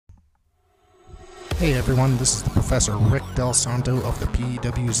Hey everyone, this is the Professor Rick Del Santo of the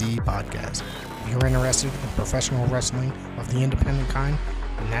PWZ podcast. If you're interested in professional wrestling of the independent kind,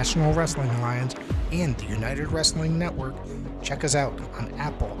 the National Wrestling Alliance, and the United Wrestling Network, check us out on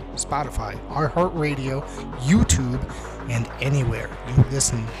Apple, Spotify, iHeartRadio, YouTube, and anywhere you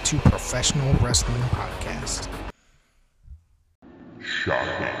listen to professional wrestling podcasts.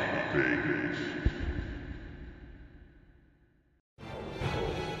 Shocking Vegas.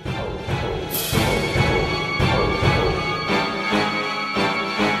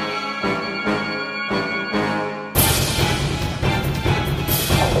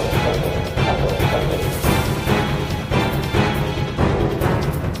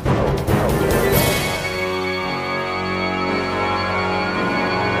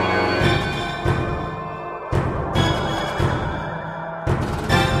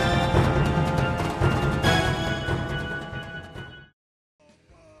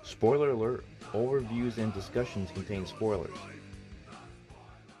 Spoiler alert, all reviews and discussions contain spoilers.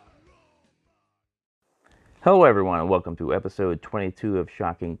 Hello everyone and welcome to episode 22 of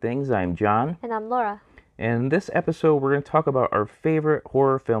Shocking Things. I'm John. And I'm Laura. And in this episode we're going to talk about our favorite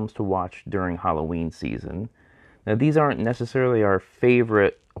horror films to watch during Halloween season. Now these aren't necessarily our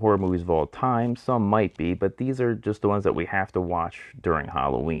favorite horror movies of all time, some might be, but these are just the ones that we have to watch during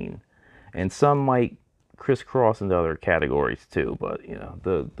Halloween. And some might crisscross into other categories too, but you know,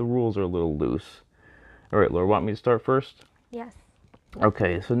 the rules are a little loose. Alright, Laura, want me to start first? Yes.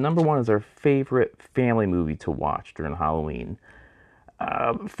 Okay, so number one is our favorite family movie to watch during Halloween.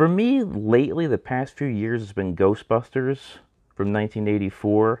 For me, lately, the past few years, has been Ghostbusters from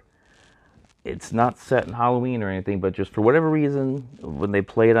 1984. It's not set in Halloween or anything, but just for whatever reason, when they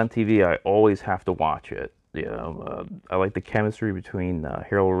play it on TV, I always have to watch it. You know, I like the chemistry between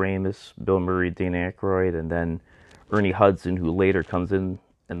Harold Ramis, Bill Murray, Dana Aykroyd, and then Ernie Hudson, who later comes in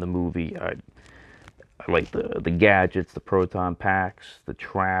the movie. I like the gadgets, the proton packs, the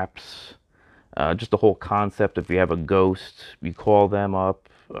traps, just the whole concept. If you have a ghost, you call them up.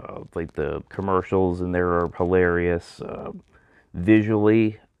 Like the commercials in there are hilarious.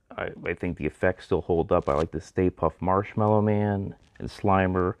 Visually, I think the effects still hold up. I like the Stay Puft Marshmallow Man and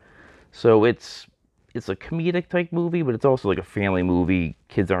Slimer. So it's a comedic type movie, but it's also like a family movie.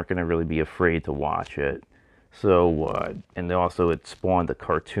 Kids aren't going to really be afraid to watch it. So, and also it spawned a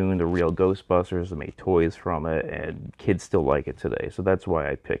cartoon, The Real Ghostbusters, and made toys from it, and kids still like it today. So that's why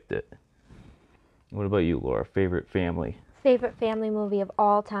I picked it. What about you, Laura? Favorite family? Favorite family movie of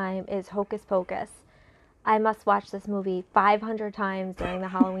all time is Hocus Pocus. I must watch this movie 500 times during the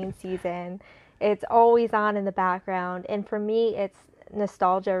Halloween season. It's always on in the background, and for me, it's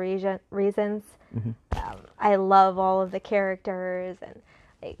nostalgia reasons. Mm-hmm. I love all of the characters, and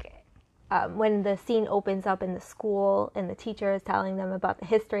like when the scene opens up in the school and the teacher is telling them about the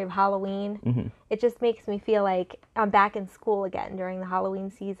history of Halloween, mm-hmm. It just makes me feel like I'm back in school again during the Halloween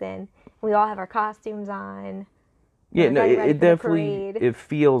season. We all have our costumes on. Yeah, no, it definitely, it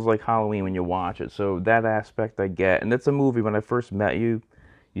feels like Halloween when you watch it. So that aspect I get, and that's a movie. When I first met you,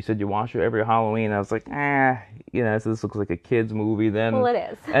 you said you watch it every Halloween. I was like, you know, this looks like a kid's movie. Then, well,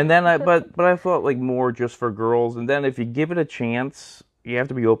 it is. And then but I felt like more just for girls. And then if you give it a chance, you have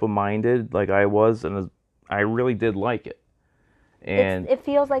to be open-minded, like I was, and I really did like it. And it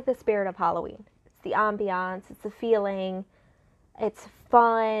feels like the spirit of Halloween. It's the ambiance. It's the feeling. It's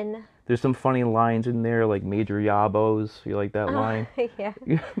fun. There's some funny lines in there, like Major Yabos. You like that line? Yeah.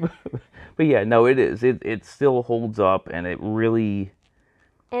 But yeah, no, it is. It still holds up, and it really.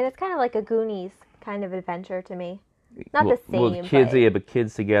 And it's kind of like a Goonies kind of adventure to me. Not the same, well, kids, but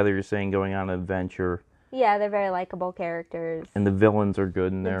kids together, you're saying, going on an adventure. Yeah, they're very likable characters. And the villains are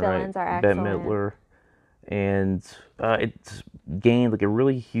good in there, right? The villains are excellent. Bette Midler. And it's gained like a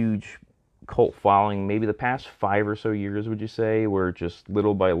really huge cult following, maybe the past 5 or so years, would you say, where just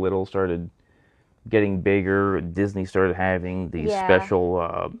little by little started getting bigger. Disney started having these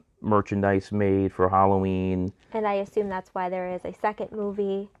special merchandise made for Halloween. And I assume that's why there is a second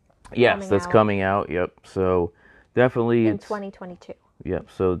movie. Yes, that's coming out. Yep. So definitely in 2022. Yep.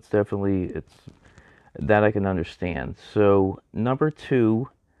 So it's definitely that I can understand. So number 2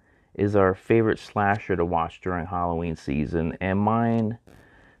 is our favorite slasher to watch during Halloween season, and mine,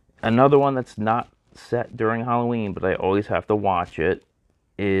 another one that's not set during Halloween, but I always have to watch it,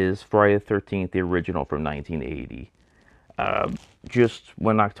 is Friday the 13th, the original from 1980. Just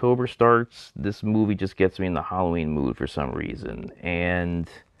when October starts, this movie just gets me in the Halloween mood for some reason. And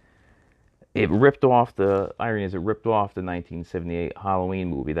it ripped off the 1978 Halloween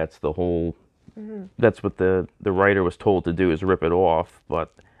movie. That's the whole, that's what the writer was told to do, is rip it off.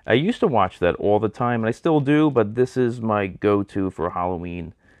 But I used to watch that all the time, and I still do, but this is my go-to for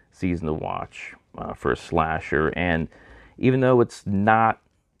Halloween season to watch for a slasher. And even though it's not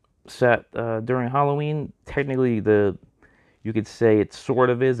set during Halloween, technically you could say it sort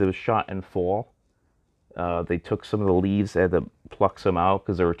of is. It was shot in fall. They took some of the leaves, they had to pluck some out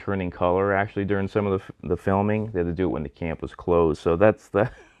because they were turning color actually during some of the filming. They had to do it when the camp was closed. So that's the.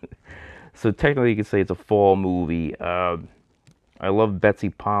 So technically, you could say it's a fall movie. I love Betsy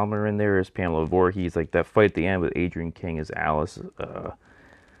Palmer in there as Pamela Voorhees. Like that fight at the end with Adrienne King as Alice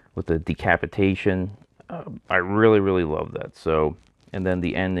with the decapitation. I really, really love that. So, and then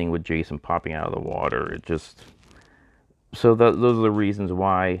the ending with Jason popping out of the water. It just. So those are the reasons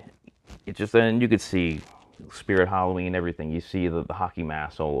why. It just, and you could see Spirit Halloween, everything. You see the hockey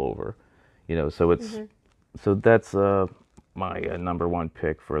mask all over, So it's so that's my number one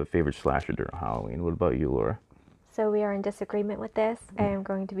pick for the favorite slasher during Halloween. What about you, Laura? So we are in disagreement with this. I am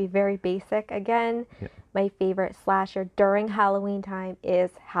going to be very basic again. Yeah. My favorite slasher during Halloween time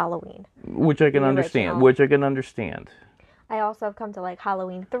is Halloween. Which I can understand. I also have come to like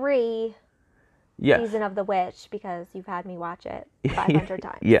Halloween 3, Season of the Witch, because you've had me watch it 500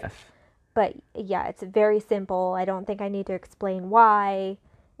 times. Yes. But yeah, it's very simple. I don't think I need to explain why.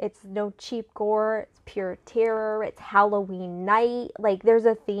 It's no cheap gore. It's pure terror. It's Halloween night. Like, there's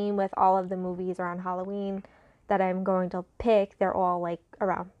a theme with all of the movies around Halloween that I'm going to pick. They're all like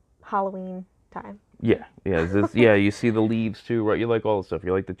around Halloween time. Yeah. You see the leaves too, right? You like all the stuff.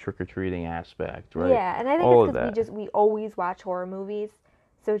 You like the trick or treating aspect, right? Yeah, and I think all it's because we always watch horror movies,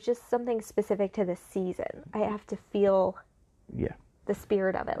 so it's just something specific to the season. I have to feel. Yeah. The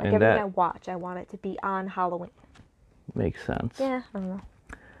spirit of it. Like, everything I watch, I want it to be on Halloween. Makes sense. Yeah, I don't know.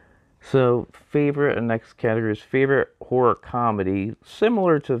 So, favorite, and next category is favorite horror comedy,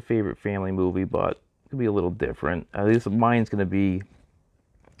 similar to favorite family movie, but it could be a little different. At least mine's going to be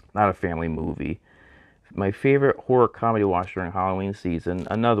not a family movie. My favorite horror comedy to watch during Halloween season,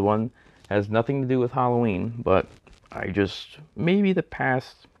 another one, has nothing to do with Halloween, but I just, maybe the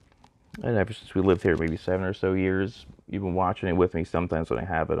past, and ever since we lived here, maybe 7 or so years, you've been watching it with me sometimes when I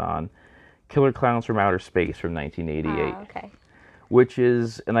have it on. Killer Clowns from Outer Space from 1988. Okay. Which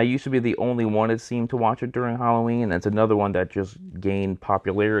is, and I used to be the only one that seemed to watch it during Halloween, and that's another one that just gained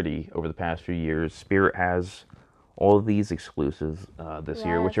popularity over the past few years. Spirit has all of these exclusives this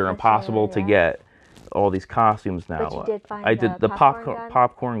year, which are impossible to get. All these costumes now. But you did find I did the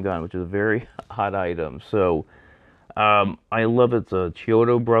popcorn gun, which is a very hot item. So I love it. The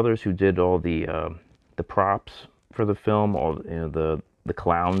Chiodo brothers who did all the props for the film, all the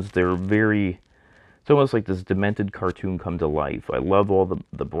clowns. They're very. It's almost like this demented cartoon come to life. I love all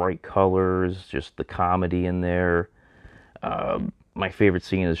the bright colors, just the comedy in there. My favorite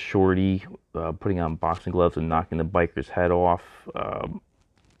scene is Shorty putting on boxing gloves and knocking the biker's head off.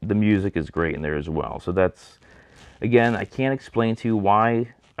 The music is great in there as well. So that's, again, I can't explain to you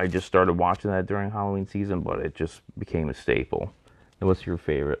why I just started watching that during Halloween season, but it just became a staple. And what's your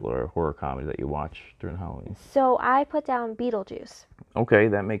favorite, Laura, horror comedy that you watch during Halloween? So I put down Beetlejuice. Okay,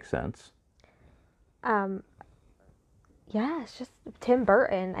 that makes sense. Yeah, it's just Tim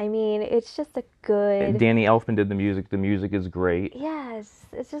Burton. I mean, it's just a good. And Danny Elfman did the music. The music is great. Yeah,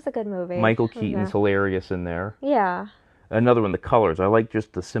 it's just a good movie. Michael Keaton's hilarious in there. Yeah. Another one, the colors. I like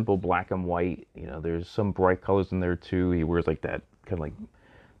just the simple black and white. There's some bright colors in there too. He wears like that kind of like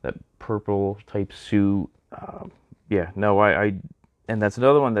that purple type suit. And that's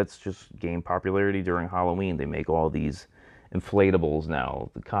another one that's just gained popularity during Halloween. They make all these inflatables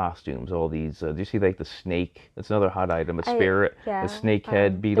now, the costumes, all these. Do you see like the snake? That's another hot item. A spirit, a snake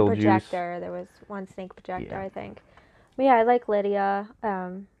head, Beetlejuice. The projector. There was one snake projector, I think. But yeah, I like Lydia.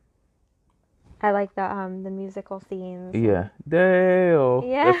 I like the musical scenes. Yeah, Dale.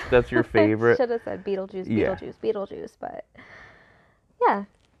 Yeah, that's your favorite. Should have said Beetlejuice, but yeah.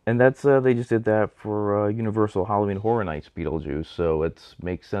 And that's they just did that for Universal Halloween Horror Nights Beetlejuice, so it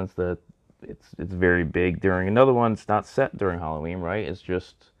makes sense that it's very big during another one. It's not set during Halloween, right? It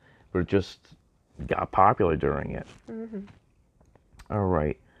just got popular during it. Mm-hmm. All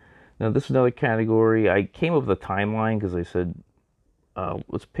right. Now this is another category. I came up with a timeline because I said,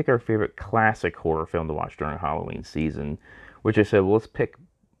 let's pick our favorite classic horror film to watch during Halloween season, which I said, well, let's pick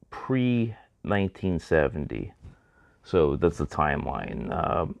pre-1970. So that's the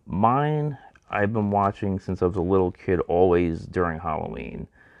timeline. Mine, I've been watching since I was a little kid, always during Halloween.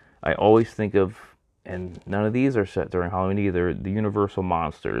 I always think of, and none of these are set during Halloween either, the Universal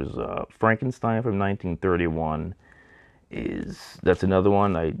Monsters. Frankenstein from 1931 that's another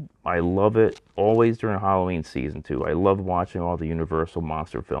one. I love it always during Halloween season too. I love watching all the Universal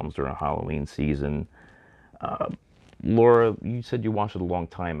monster films during Halloween season. Laura, you said you watched it a long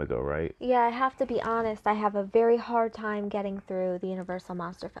time ago, right? Yeah, I have to be honest. I have a very hard time getting through the Universal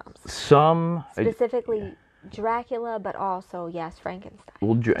monster films. Specifically Dracula, but also, yes, Frankenstein.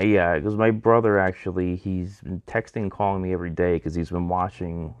 Well, yeah, because my brother actually, he's been texting and calling me every day because he's been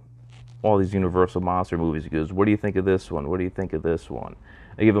watching all these Universal monster movies. He goes, what do you think of this one? What do you think of this one?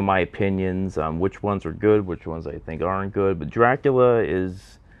 I give him my opinions on which ones are good, which ones I think aren't good. But Dracula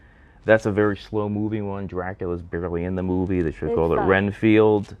that's a very slow moving one. Dracula's barely in the movie. They should call it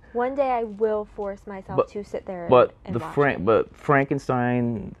Renfield. One day I will force myself to sit there and watch it. But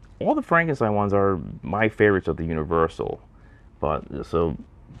Frankenstein, all the Frankenstein ones are my favorites of the Universal. So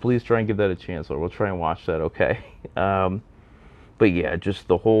please try and give that a chance, or we'll try and watch that, okay? But yeah, just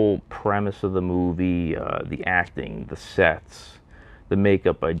the whole premise of the movie, the acting, the sets, the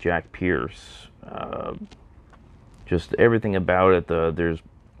makeup by Jack Pierce, just everything about it. There's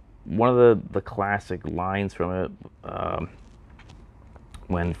one of the classic lines from it,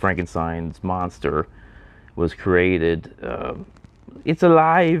 when Frankenstein's monster was created, it's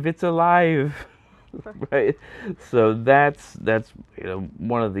alive, it's alive. Right? So that's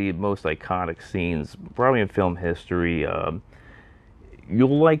one of the most iconic scenes probably in film history.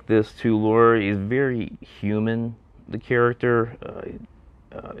 You'll like this too, Laura. He's very human, the character,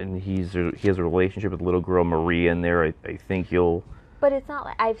 and he has a relationship with little girl Maria in there. I think you'll. But it's not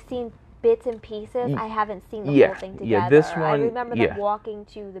like I've seen bits and pieces. I haven't seen the whole thing together. Yeah, this one. I remember them walking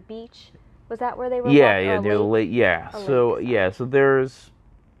to the beach. Was that where they were? Yeah, near the lake. Yeah. So there's.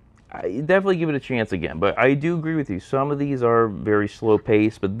 I definitely give it a chance again, but I do agree with you. Some of these are very slow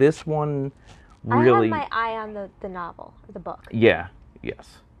paced, but this one really. I have my eye on the novel, the book. Yeah.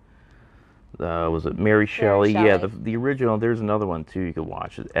 Yes. Was it Mary Shelley? Yeah, the original. There's another one too you could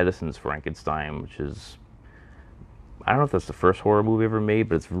watch. Edison's Frankenstein, which is, I don't know if that's the first horror movie ever made,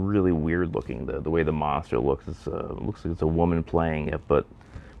 but it's really weird looking. The way the monster looks. It looks like it's a woman playing it, but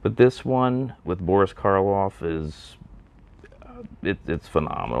this one with Boris Karloff is. It's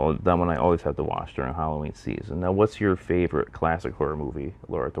phenomenal. That one I always have to watch during Halloween season. Now, what's your favorite classic horror movie,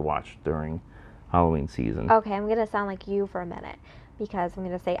 Laura, to watch during Halloween season? Okay, I'm gonna sound like you for a minute, because I'm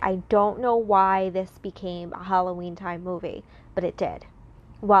going to say I don't know why this became a Halloween time movie, but it did.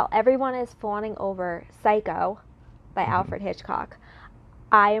 While everyone is fawning over Psycho by Alfred Hitchcock,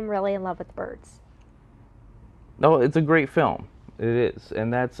 I am really in love with Birds. No, it's a great film. It is.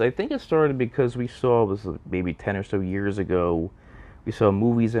 And I think it started because we saw, it was maybe 10 or so years ago, we saw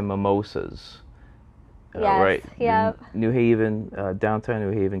Movies and Mimosas. Yes, right? Yeah. New Haven, downtown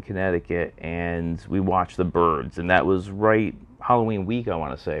New Haven, Connecticut, and we watched The Birds, and that was right Halloween week, I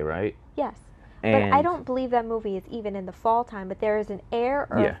want to say, right? Yes. But I don't believe that movie is even in the fall time, but there is an air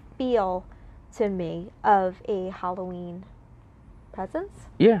or feel to me of a Halloween presence.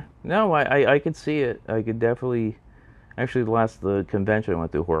 Yeah. No, I could see it. I could definitely. Actually, the convention I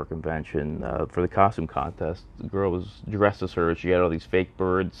went to, a horror convention, for the costume contest, the girl was dressed as her. She had all these fake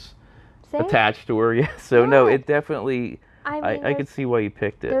birds attached to her. Yeah. So no, it definitely. I could see why you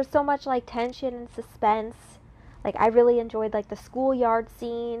picked it. There's so much like tension and suspense. Like I really enjoyed like the schoolyard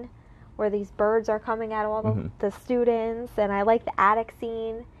scene where these birds are coming at all the students, and I like the attic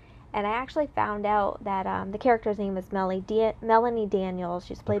scene. And I actually found out that the character's name is Melanie Daniels.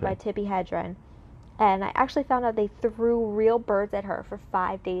 She's played by Tippi Hedren. And I actually found out they threw real birds at her for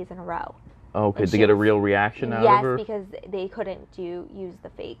 5 days in a row. Okay, to get a real reaction out of her? Yes, because they couldn't use the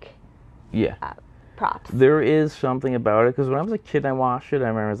fake props. There is something about it, because when I was a kid and I watched it, I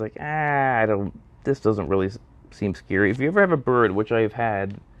remember I was like, this doesn't really seem scary. If you ever have a bird, which I've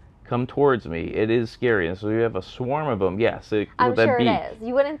had, come towards me, it is scary. And so you have a swarm of them, yes. I'm sure it is.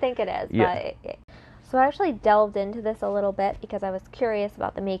 You wouldn't think it is, but... So I actually delved into this a little bit because I was curious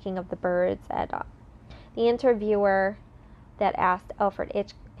about the making of the birds, and the interviewer that asked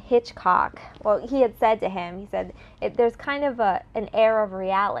Alfred Hitchcock, well, he had said to him, he said, there's kind of an air of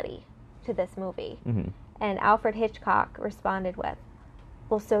reality to this movie. Mm-hmm. And Alfred Hitchcock responded with,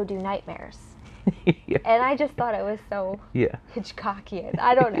 well, so do nightmares. And I just thought it was so Hitchcockian.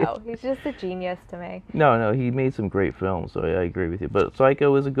 I don't know. He's just a genius to me. No, he made some great films, so I agree with you. But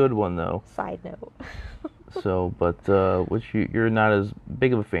Psycho is a good one, though. Side note. So, but which you're not as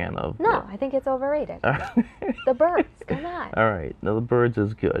big of a fan of. No, I think it's overrated. The Birds, come on. All right, now The Birds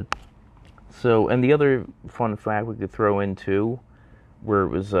is good. So, and the other fun fact we could throw in too, where it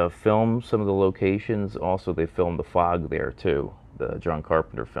was filmed, some of the locations, also they filmed The Fog there too, the John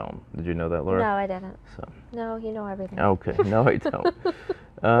Carpenter film. Did you know that, Laura? No, I didn't. So. No, you know everything. Okay, no, I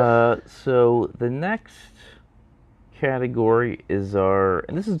don't. So the next category is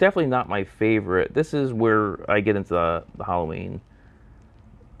and this is definitely not my favorite. This is where I get into the Halloween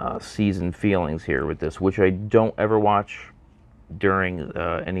season feelings here with this, which I don't ever watch during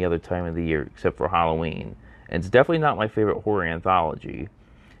any other time of the year except for Halloween. And it's definitely not my favorite horror anthology,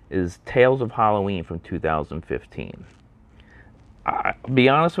 is Tales of Halloween from 2015. I'll be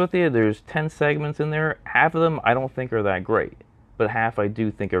honest with you, there's 10 segments in there. Half of them I don't think are that great, but half I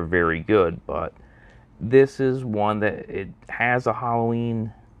do think are very good. But this is one that it has a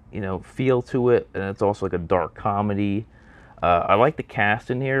Halloween, feel to it, and it's also like a dark comedy. I like the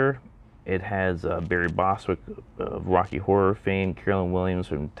cast in here. It has Barry Bostwick of Rocky Horror fame, Carolyn Williams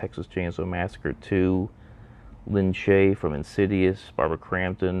from Texas Chainsaw Massacre 2, Lynn Shay from Insidious, Barbara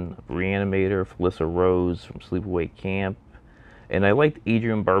Crampton of Reanimator, Felissa Rose from Sleepaway Camp. And I liked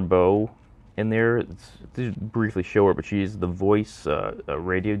Adrienne Barbeau in there. To briefly show her, but she's the voice, a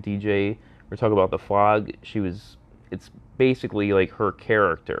radio DJ. We're talking about The Fog. It's basically like her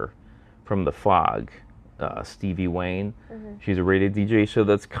character from The Fog, Stevie Wayne. Mm-hmm. She's a radio DJ, so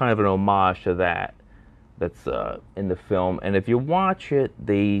that's kind of an homage to that. That's in the film. And if you watch it,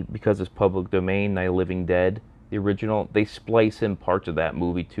 because it's public domain, Night of the Living Dead, the original, they splice in parts of that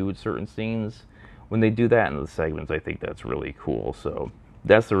movie too at certain scenes. When they do that in the segments, I think that's really cool. So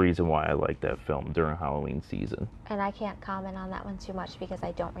that's the reason why I like that film during Halloween season. And I can't comment on that one too much because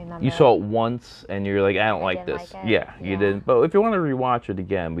I don't remember. You saw it once and you're like, I don't like this. Like yeah, you didn't. But if you want to rewatch it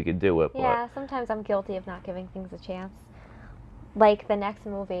again, we could do it. Yeah, sometimes I'm guilty of not giving things a chance. Like the next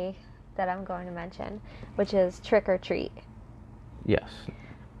movie that I'm going to mention, which is Trick or Treat. Yes.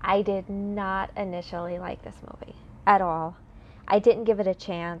 I did not initially like this movie at all. I didn't give it a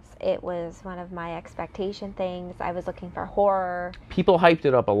chance. It was one of my expectation things. I was looking for horror. People hyped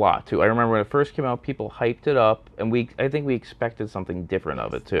it up a lot, too. I remember when it first came out, people hyped it up, and I think we expected something different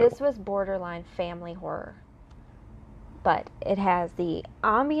of it, too. This was borderline family horror. But it has the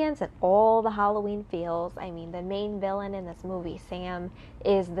ambience and all the Halloween feels. I mean, the main villain in this movie, Sam,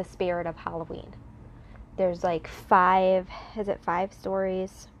 is the spirit of Halloween. There's like 5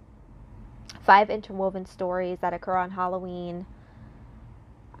 stories? 5 interwoven stories that occur on Halloween.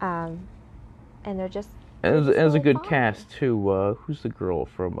 And they're just... And there's a good cast, too. Who's the girl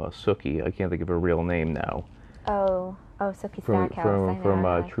from Sookie? I can't think of her real name now. Oh, Sookie Stackhouse.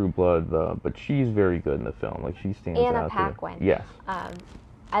 From True Blood. But she's very good in the film. Like, she stands Anna out Paquin. There. Yes.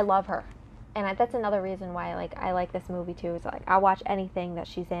 I love her. And that's another reason why I like this movie, too. Is like, I'll watch anything that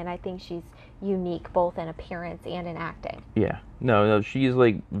she's in. I think she's unique, both in appearance and in acting. Yeah. No, she's,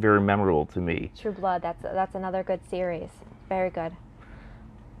 like, very memorable to me. True Blood, that's another good series. Very good.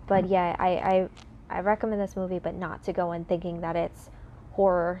 But, yeah, I recommend this movie, but not to go in thinking that it's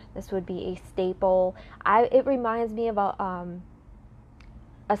horror. This would be a staple. It reminds me of a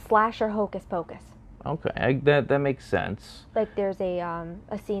slasher Hocus Pocus. Okay, that makes sense. Like there's a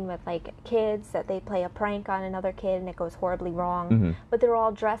scene with like kids that they play a prank on another kid and it goes horribly wrong. Mm-hmm. But they're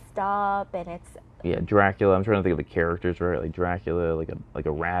all dressed up and it's... Yeah, Dracula. I'm trying to think of the characters, right? Like Dracula, like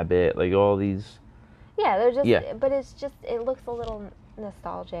a rabbit, like all these... Yeah, they're just... Yeah. But it looks a little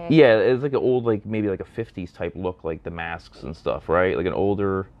nostalgic. Yeah, it's like an old, like maybe like a 50s type look, like the masks and stuff, right? Like an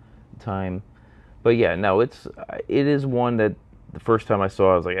older time. But yeah, no, it is one that the first time I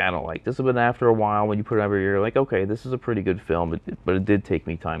saw it, I was like, I don't like this. But after a while, when you put it over, you're like, okay, this is a pretty good film, but it did take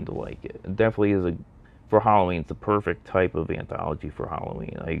me time to like it. It definitely is for Halloween, it's the perfect type of anthology for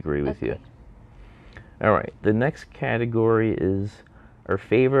Halloween. I agree with you. All right, the next category is our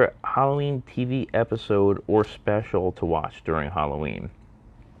favorite Halloween TV episode or special to watch during Halloween.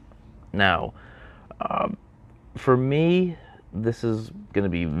 Now, for me, this is going to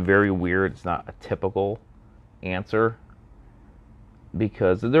be very weird. It's not a typical answer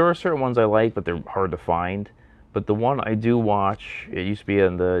because there are certain ones I like, but they're hard to find. But the one I do watch, it used to be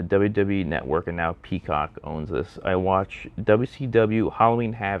on the WWE Network, and now Peacock owns this. I watch WCW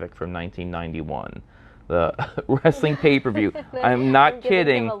Halloween Havoc from 1991. The wrestling pay-per-view. I'm not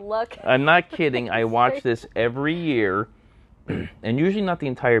kidding. I'm not kidding. I watch this every year, and usually not the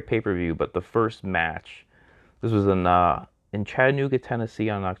entire pay-per-view, but the first match. This was in Chattanooga, Tennessee,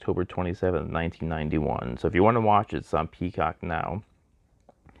 on October 27th, 1991. So if you want to watch it, it's on Peacock now.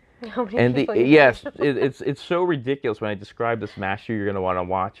 It's so ridiculous when I describe this match. You're going to want to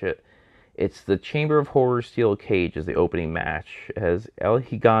watch it. It's the Chamber of Horror Steel Cage is the opening match. It has El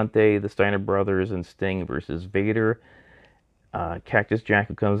Gigante, the Steiner Brothers, and Sting versus Vader. Cactus Jack,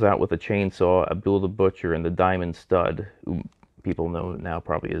 who comes out with a chainsaw, Abdul the Butcher, and the Diamond Stud, who people know now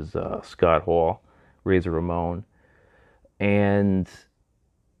probably as Scott Hall, Razor Ramon. And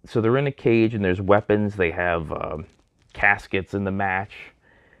so they're in a cage, and there's weapons. They have caskets in the match.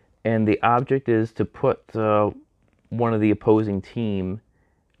 And the object is to put one of the opposing team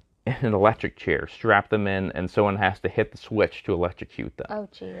in an electric chair, strap them in, and someone has to hit the switch to electrocute them. Oh,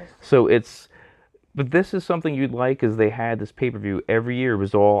 jeez. So but this is something you'd like, is they had this pay-per-view every year. It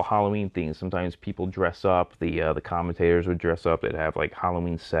was all Halloween themed. Sometimes people dress up. The commentators would dress up. They'd have like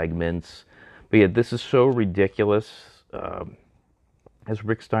Halloween segments. But yeah, this is so ridiculous. As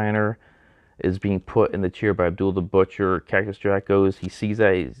Rick Steiner is being put in the chair by Abdul the Butcher, Cactus Jack goes. He sees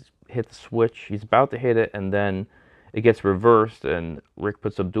that he's hit the switch. He's about to hit it, and then it gets reversed, and Rick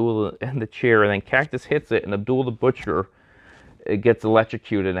puts Abdul in the chair, and then Cactus hits it, and Abdul the Butcher, it gets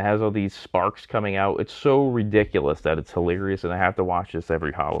electrocuted, and it has all these sparks coming out. It's so ridiculous that it's hilarious, and I have to watch this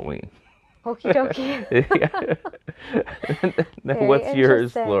every Halloween. Okie dokie. Now, what's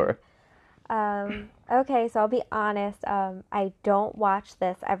yours, Laura? Okay, so I'll be honest. I don't watch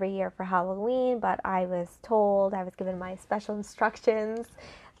this every year for Halloween, but I was given my special instructions.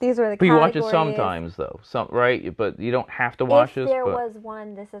 These were the But you watch categories. it sometimes, though, right? But you don't have to watch this. If there was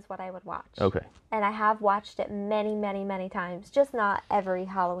one, this is what I would watch. Okay. And I have watched it many, many, many times, just not every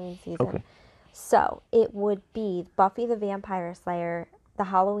Halloween season. Okay. So it would be Buffy the Vampire Slayer, the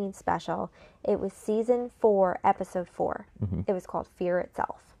Halloween special. It was season 4, episode 4. Mm-hmm. It was called Fear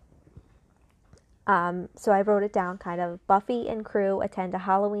Itself. So I wrote it down kind of. Buffy and crew attend a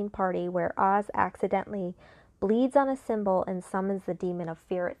Halloween party where Oz accidentally bleeds on a symbol and summons the demon of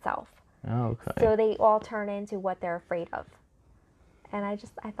fear itself. Oh, okay. So they all turn into what they're afraid of. And I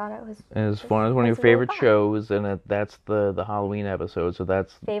thought it was... And it's fun. It's one of your favorite shows, and that's the Halloween episode, so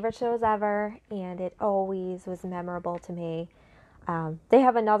that's... Favorite shows ever, and it always was memorable to me. They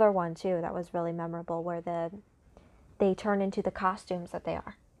have another one, too, that was really memorable, where they turn into the costumes that they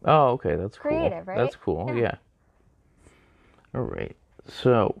are. Oh, okay, that's cool. Creative, right? That's cool, yeah. All right.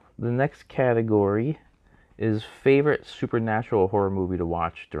 So, the next category is favorite supernatural horror movie to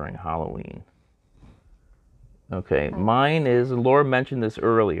watch during Halloween. Okay, mine is, Laura mentioned this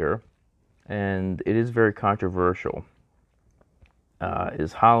earlier, and it is very controversial,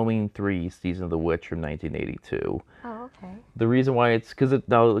 is Halloween 3, Season of the Witch from 1982. Oh, okay. The reason why because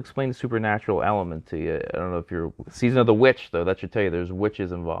I'll explain the supernatural element to you. I don't know if you're... Season of the Witch, though, that should tell you there's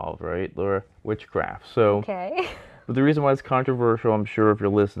witches involved, right, Laura? Witchcraft. So, okay. But the reason why it's controversial, I'm sure if you're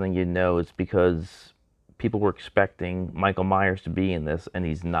listening, you know, it's because people were expecting Michael Myers to be in this, and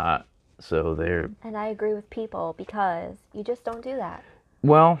he's not. So they're... And I agree with people, because you just don't do that.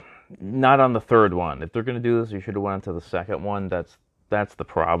 Well, not on the third one. If they're going to do this, you should have went to the second one. That's the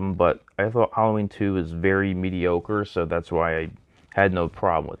problem. But I thought Halloween 2 is very mediocre, so that's why I had no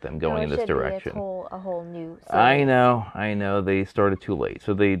problem with them going in this direction. A whole new series. I know. They started too late.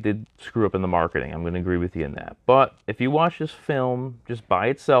 So they did screw up in the marketing. I'm going to agree with you in that. But if you watch this film just by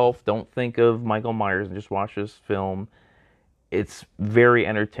itself, don't think of Michael Myers, and just watch this film, it's very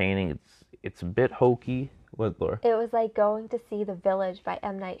entertaining. It's a bit hokey. What, Laura? It was like going to see The Village by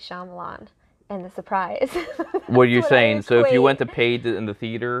M. Night Shyamalan, and the surprise. What are you saying? So if you went to to pay in the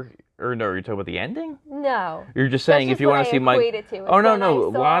theater, or no, you're talking about the ending? No. You're just saying if you want to see Mike. Oh no, a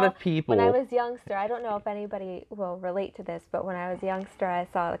lot of people. When I was youngster, I don't know if anybody will relate to this, but when I was youngster, I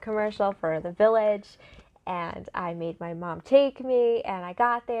saw the commercial for The Village, and I made my mom take me, and I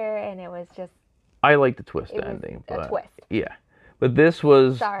got there, and it was just... I like the twist ending. A twist. Yeah. But this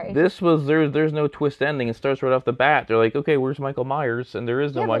was... Sorry. There's no twist ending. It starts right off the bat. They're like, okay, where's Michael Myers? And there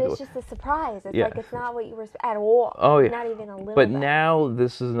is no Michael. Yeah, but it's just a surprise. It's like it's not what you were at all. Oh, yeah. Not even a little But bit. now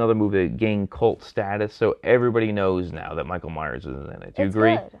this is another movie that gained cult status, so everybody knows now that Michael Myers is in it. Do you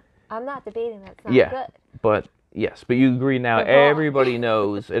agree? Good. I'm not debating that's not good. But yes, but you agree now. Everybody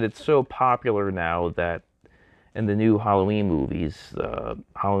knows, and it's so popular now that in the new Halloween movies,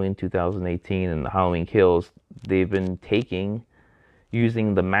 Halloween 2018 and the Halloween Kills, they've been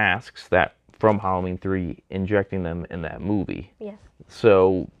using the masks that from Halloween 3, injecting them in that movie. Yes.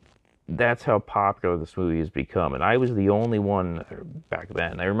 So that's how popular this movie has become. And I was the only one back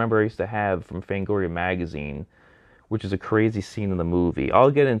then. I remember I used to have from Fangoria magazine, which is a crazy scene in the movie. I'll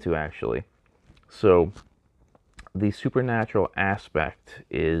get into, actually. So the supernatural aspect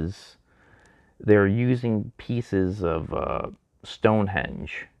is they're using pieces of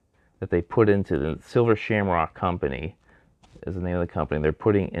Stonehenge that they put into the Silver Shamrock Company, is the name of the company. They're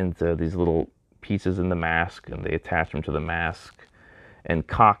putting into these little pieces in the mask, and they attach them to the mask. And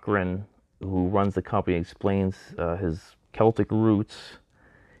Cochrane, who runs the company, explains his Celtic roots.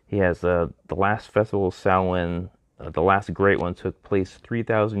 He has the last festival of Samhain, the last great one, took place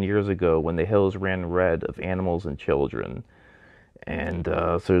 3,000 years ago when the hills ran red of animals and children. And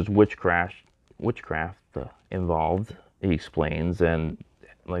so there's witchcraft involved, he explains. And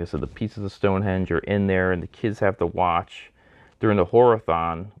like I said, the pieces of Stonehenge are in there, and the kids have to watch during the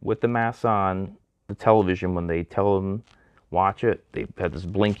horror-thon with the masks on the television when they tell them watch it. They had this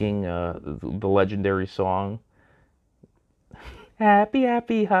blinking, the legendary song, Happy,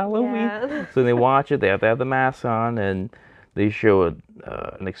 Happy Halloween. Yeah. So they watch it, they have to have the mask on, and they show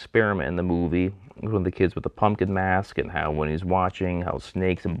an experiment in the movie with the kids with the pumpkin mask, and how when he's watching, how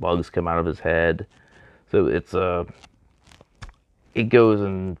snakes and bugs come out of his head. So it goes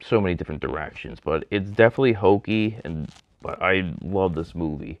in so many different directions, but it's definitely hokey, but I love this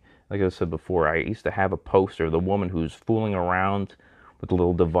movie. Like I said before, I used to have a poster of the woman who's fooling around with a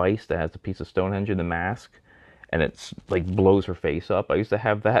little device that has a piece of Stonehenge in the mask, and it's like blows her face up. I used to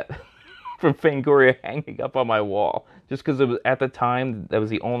have that from Fangoria hanging up on my wall, just because it was at the time that was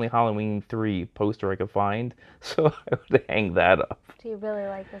the only Halloween 3 poster I could find, so I would hang that up. Do you really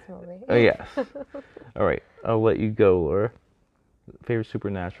like this movie? Oh yes. All right, I'll let you go, Laura. Favorite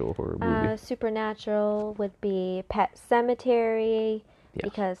supernatural horror movie? Supernatural would be Pet Cemetery, Yes.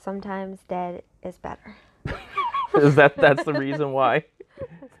 because sometimes dead is better. That's the reason why?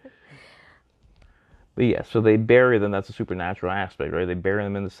 But yeah, so they bury them. That's a supernatural aspect, right? They bury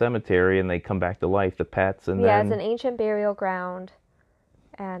them in the cemetery, and they come back to life, the pets, and Yeah, then... it's an ancient burial ground,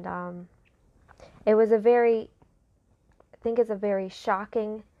 and it was I think it's a very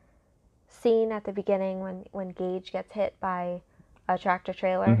shocking scene at the beginning when Gage gets hit by a tractor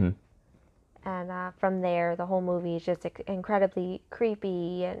trailer. Mm-hmm. And from there, the whole movie is just incredibly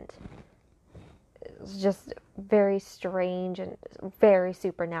creepy, and it's just very strange and very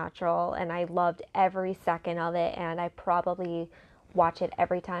supernatural. And I loved every second of it, and I probably watch it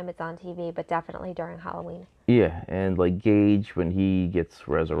every time it's on TV, but definitely during Halloween. Yeah, and like Gage, when he gets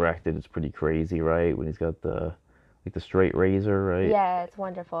resurrected, it's pretty crazy, right? When he's got the straight razor, right? Yeah, it's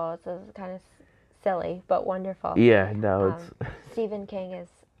wonderful. It's kind of silly, but wonderful. Yeah, no, it's... Stephen King is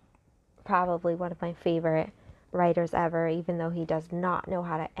probably one of my favorite writers ever, even though he does not know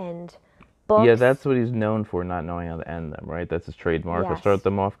how to end books. Yeah, that's what he's known for, not knowing how to end them, right? That's his trademark. He'll Yes. start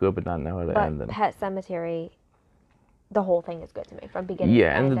them off good, but not know how to end them. Pet Cemetery, the whole thing is good to me from beginning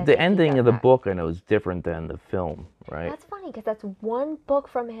Yeah, to end. and the ending of the book, I know, is different than the film, right? That's funny, because that's one book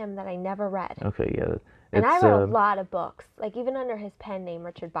from him that I never read. Okay, yeah. And I read a lot of books, like even under his pen name,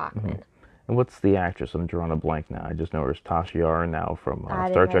 Richard Bachman. Mm-hmm. And what's the actress? I'm drawing a blank now. I just know her as Tasha Yar now from I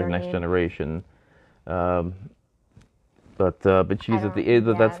didn't Star know Trek her Next name. Generation. But she's I at the don't-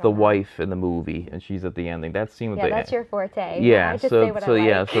 yeah, I that's the don't know. wife in the movie, and she's at the ending. That scene with Yeah, the that's your forte. yeah. I just say what I like.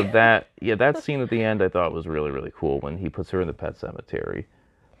 Yeah, so that scene at the end I thought was really, really cool when he puts her in the pet cemetery.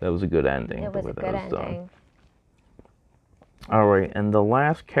 That was a good ending. It the was way a that good was done. ending. All right, and the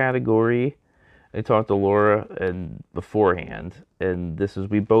last category, I talked to Laura and beforehand, and this is,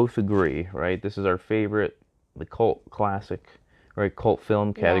 we both agree, right? This is our favorite, the cult classic, right? Cult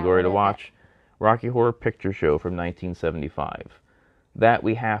film category what to is watch. Rocky Horror Picture Show from 1975. That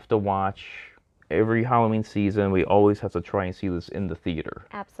we have to watch every Halloween season. We always have to try and see this in the theater.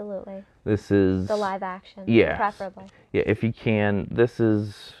 Absolutely. This is The live action. Yes. Preferably. Yeah, if you can. This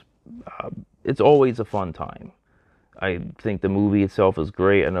is, it's always a fun time. I think the movie itself is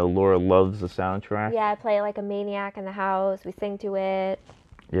great. I know Laura loves the soundtrack. Yeah, I play like a maniac in the house. We sing to it.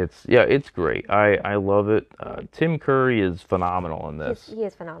 It's great. I love it. Tim Curry is phenomenal in this. He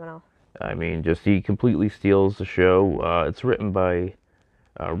is phenomenal. I mean, just he completely steals the show. It's written by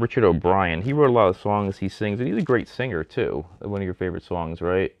Richard O'Brien. He wrote a lot of songs. He sings, and he's a great singer too. One of your favorite songs,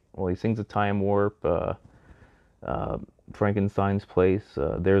 right? Well, he sings a Time Warp, Frankenstein's Place.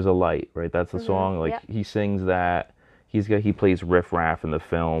 There's a Light, right? That's the song. Like yep. he sings that. He plays Riff Raff in the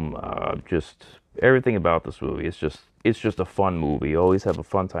film. Just everything about this movie. It's just a fun movie. You always have a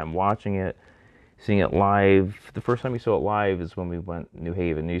fun time watching it. Seeing it live. The first time you saw it live is when we went to New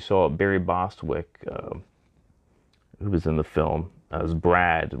Haven. You saw Barry Bostwick, who was in the film, as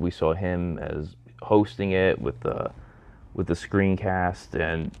Brad. We saw him as hosting it with the screencast,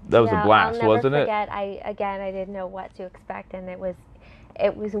 and that was a blast, I'll never wasn't forget, I didn't know what to expect, and it was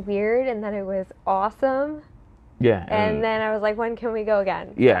weird, and then it was awesome. Yeah. And then I was like, when can we go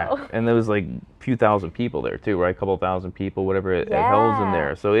again? Yeah, So. and there was like a few thousand people there too, right? A couple thousand people, whatever it held in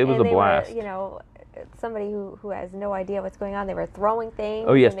there. So it was and a blast. Were, somebody who has no idea what's going on. They were throwing things.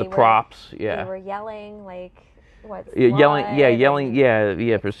 Oh yes, and the props. Yeah. They were yelling like, what? Yelling.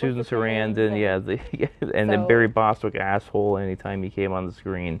 Yeah, for what's Susan the Sarandon. things And then Barry Bostwick asshole anytime he came on the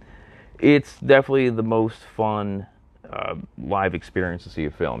screen. It's definitely the most fun live experience to see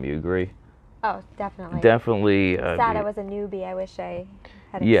a film. You agree? Oh, definitely. Definitely. Sad I was a newbie. I wish I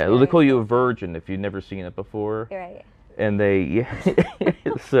had. Yeah, well, they call you a experienced virgin if you've never seen it before. it. You're right.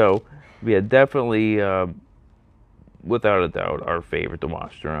 And so, yeah, definitely, without a doubt, our favorite to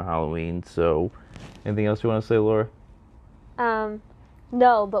watch during Halloween. So, anything else you want to say, Laura?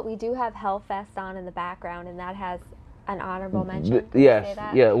 No, but we do have Hellfest on in the background, and that has an honorable mention. Can Yes, I say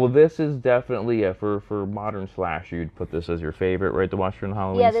that? yeah. Well, this is definitely for modern slasher. You'd put this as your favorite, right, to watch during the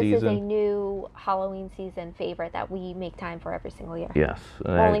Halloween Yeah, this season. is a new Halloween season favorite that we make time for every single year. Yes.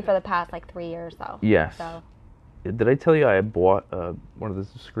 Only for the past like 3 years though. Yes. So. Did I tell you I bought one of the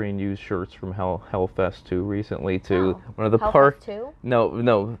screen used shirts from Hellfest 2 recently too? Oh, One of the Hellfest park. 2?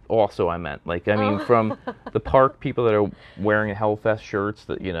 No. Also, I meant from the park people that are wearing Hellfest shirts.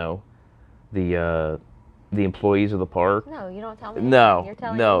 That the employees of the park. No, you don't tell me. No, You're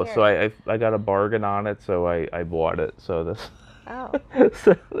telling no. me So I got a bargain on it, so I bought it. So this. Oh.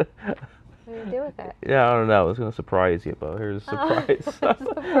 So, what do you do with it? yeah, I don't know. I was gonna surprise you, but here's a surprise.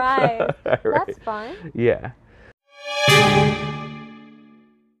 Surprise. Right. That's fun. Yeah.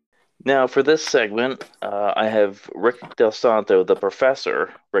 Now, for this segment, I have Rick Del Santo, the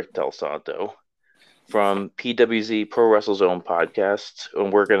professor, Rick Del Santo, from PWZ Pro Wrestle Zone podcast,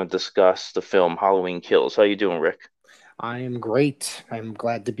 and we're going to discuss the film Halloween Kills. How you doing, Rick? I am great. I'm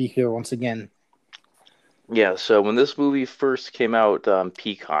glad to be here once again. Yeah, so when this movie first came out on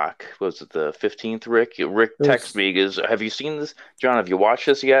Peacock, was it the 15th, Rick? Rick texted me, because, have you seen this? John, have you watched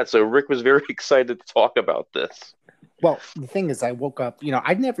this yet? So Rick was very excited to talk about this. Well, the thing is, I woke up,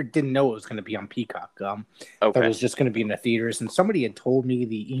 I didn't know it was going to be on Peacock. Thought it was just going to be in the theaters, and somebody had told me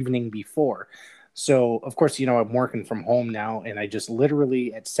the evening before. So, of course, I'm working from home now, and I just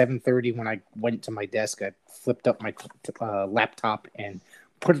literally at 7:30 when I went to my desk, I flipped up my laptop and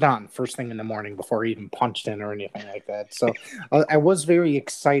put it on first thing in the morning before I even punched in or anything like that. So I was very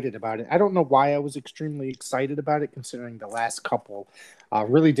excited about it. I don't know why I was extremely excited about it, considering the last couple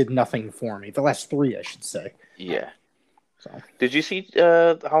really did nothing for me. The last three, I should say. Yeah. So. Did you see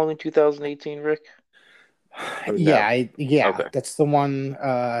Halloween 2018, Rick? Yeah, Okay. That's the one.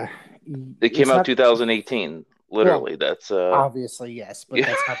 It came out 2018. Literally, that's obviously yes, but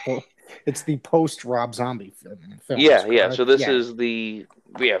that's not it's the post Rob Zombie film. Yeah. So this is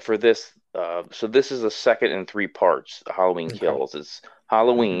for this. So this is the second in three parts. Halloween Kills. It's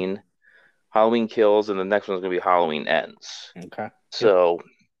Halloween, Halloween Kills, and the next one's gonna be Halloween Ends. Okay. So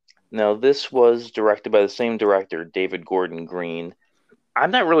now this was directed by the same director, David Gordon Green.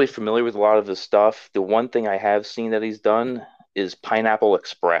 I'm not really familiar with a lot of his stuff. The one thing I have seen that he's done is Pineapple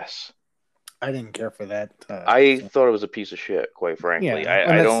Express. I didn't care for that. I thought it was a piece of shit, quite frankly. Yeah,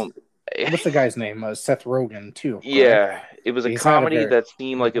 I don't. What's the guy's name? Seth Rogen too. Correct? Yeah, it was a comedy that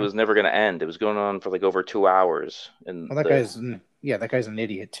seemed like it Mhm. was never going to end. It was going on for like over 2 hours. And that guy's an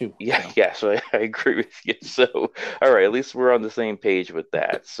idiot too. Yeah. So I agree with you. So all right, at least we're on the same page with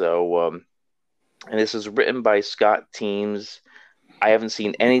that. So and this is written by Scott Teems. I haven't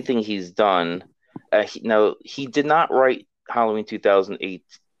seen anything he's done. He did not write Halloween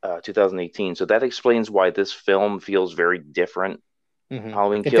 2018, so that explains why this film feels very different. Mm-hmm.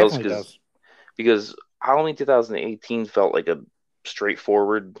 Halloween Kills, because Halloween 2018 felt like a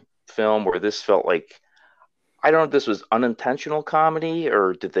straightforward film, where this felt like, I don't know if this was unintentional comedy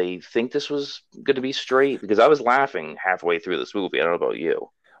or did they think this was going to be straight, because I was laughing halfway through this movie. I don't know about you.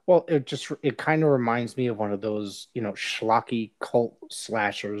 Well, it kind of reminds me of one of those, schlocky cult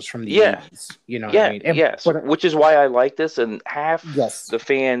slashers from the 80s. What I mean? Yes, which is why I like this, and half the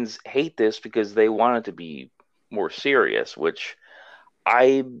fans hate this because they want it to be more serious, which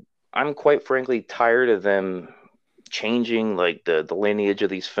I'm quite frankly tired of them changing like the lineage of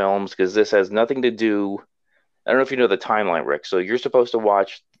these films, because this has nothing to do. I don't know if you know the timeline, Rick. So you're supposed to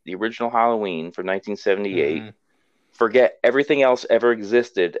watch the original Halloween from 1978. Mm-hmm. Forget everything else ever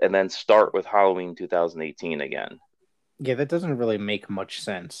existed, and then start with Halloween 2018 again. Yeah, that doesn't really make much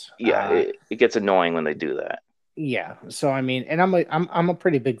sense. Yeah, it gets annoying when they do that. Yeah, so I mean, and I'm a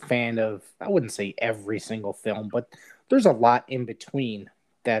pretty big fan of, I wouldn't say every single film, but there's a lot in between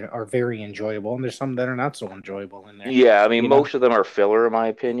that are very enjoyable, and there's some that are not so enjoyable in there. Yeah, I mean, most of them are filler, in my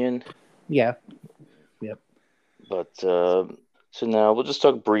opinion. Yeah. Yep. But so now we'll just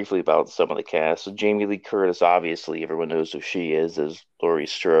talk briefly about some of the cast. So Jamie Lee Curtis, obviously, everyone knows who she is, as Laurie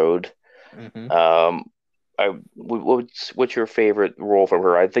Strode. Mm-hmm. What's your favorite role from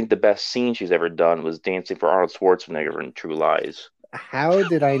her? I think the best scene she's ever done was dancing for Arnold Schwarzenegger in True Lies. How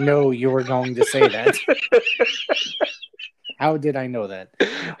did I know you were going to say that? How did I know that?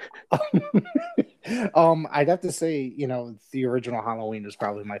 I'd have to say, the original Halloween is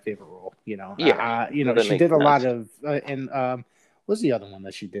probably my favorite role. Yeah. She did a lot of, what's the other one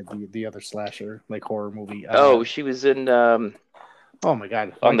that she did? The other slasher, like horror movie. She was in. Oh my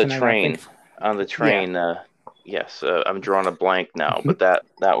God! On the train. Yeah. Yes, I'm drawing a blank now, but that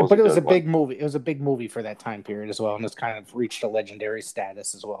was. But it was a big movie. It was a big movie for that time period as well, and it's kind of reached a legendary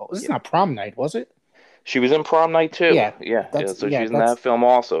status as well. This is not Prom Night, was it? She was in Prom Night too. Yeah. So she's in that film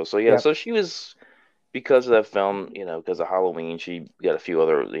also. So so she was because of that film, because of Halloween, she got a few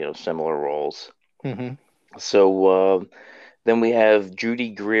other, similar roles. Hmm. So then we have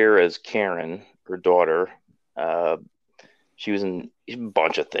Judy Greer as Karen, her daughter. Uh, she was in a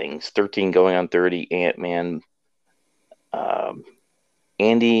bunch of things: 13 Going on 30, Ant-Man. Um,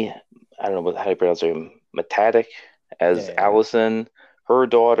 Andy, I don't know how you pronounce her name, Matatic as Yeah. Allison, her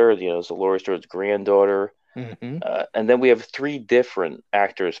daughter, so Laurie Strode's granddaughter. Hmm. And then we have three different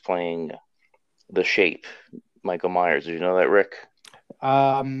actors playing the Shape, Michael Myers. Did you know that, Rick?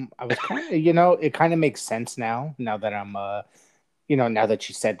 I was kind of, it kind of makes sense now that I'm, now that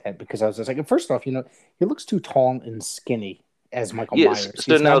you said that, because I was just like, first off, he looks too tall and skinny as Michael Yes. Myers.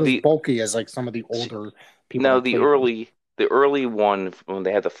 So He's not as bulky as like some of the older people now that played him. the early one when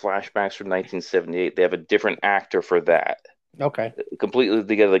they had the flashbacks from 1978, they have a different actor for that. Okay. Completely,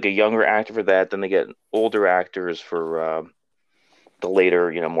 they get like a younger actor for that. Then they get older actors for the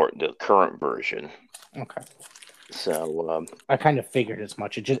later, more the current version. Okay. So I kind of figured as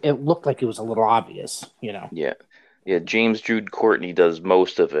much. It looked like it was a little obvious. yeah, yeah. James Jude Courtney does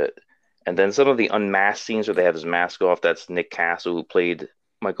most of it, and then some of the unmasked scenes where they have his mask off. That's Nick Castle, who played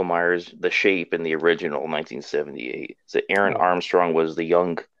Michael Myers, the Shape in the original 1978. So Aaron Okay. Armstrong was the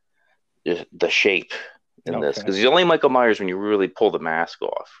Shape in this, Okay. because he's only Michael Myers when you really pull the mask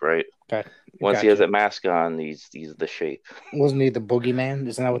off, right? Okay. Once he has Gotcha. that mask on, he's the Shape. Wasn't he the boogeyman?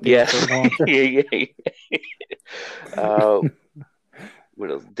 Isn't that what they Yes, refer to him? yeah, yeah. Uh,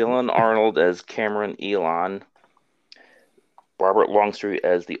 what else? Dylan Arnold as Cameron Elon, Robert Longstreet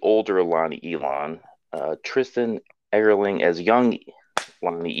as the older Lonnie Elon, Tristan Eggerling as young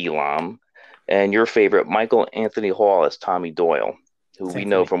Lonnie Elam, and your favorite Michael Anthony Hall as Tommy Doyle, who we Same for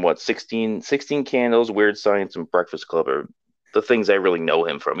know me. from what 16 Candles, Weird Science, and Breakfast Club are the things I really know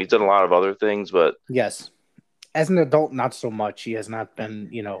him from. He's done a lot of other things, but Yes. As an adult, not so much. He has not been,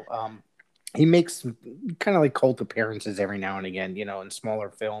 he makes kind of like cult appearances every now and again, in smaller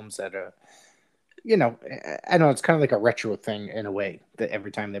films that I know it's kind of like a retro thing in a way that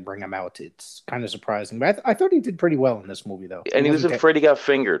every time they bring him out, it's kind of surprising. But I thought he did pretty well in this movie, though. He and he was wasn't. in Freddy Got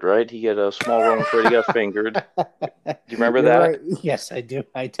Fingered, right? He had a small role in Freddy Got Fingered. Do you remember You're that? right. Yes, I do.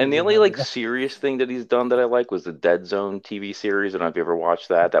 I do And the only remember like that. serious thing that he's done that I like was the Dead Zone TV series. I don't know if you ever watched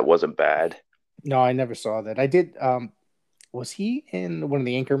that. That wasn't bad. No, I never saw that. I did. Was he in one of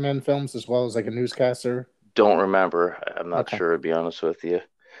the Anchorman films as well as like a newscaster? Don't remember. I'm not Okay. sure to be honest with you.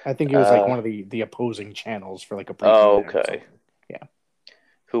 I think it was like Uh one of the opposing channels for like a brief oh, minute or okay. something. Yeah.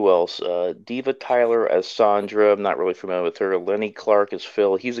 Who else? Diva Tyler as Sandra. I'm not really familiar with her. Lenny Clark as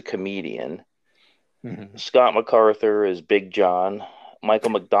Phil. He's a comedian. Hmm. Scott MacArthur is Big John.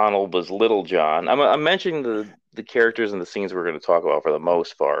 Michael McDonald was Little John. I'm mentioning the characters and the scenes we're going to talk about for the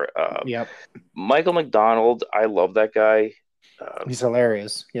most part. Yep. Michael McDonald, I love that guy. Uh, He's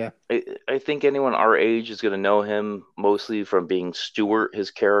hilarious. Yeah. I think anyone our age is going to know him mostly from being Stuart,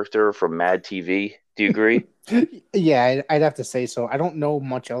 his character from Mad TV. Do you agree? Yeah, I'd have to say so. I don't know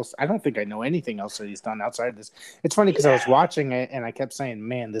much else. I don't think I know anything else that he's done outside of this. It's funny because I was Yeah. watching it and I kept saying,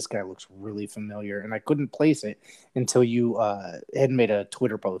 "Man, this guy looks really familiar," and I couldn't place it until you had made a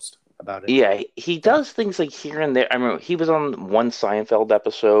Twitter post about it. Yeah, he So, does things like here and there. I remember he was on one Seinfeld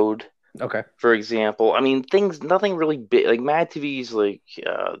episode, okay. for example. I mean, things, nothing really big. Like Mad TV's like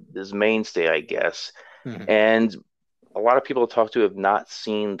his mainstay, I guess. Hmm. And a lot of people I talk to have not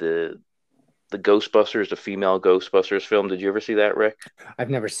seen the Ghostbusters, the female Ghostbusters film. Did you ever see that, Rick? I've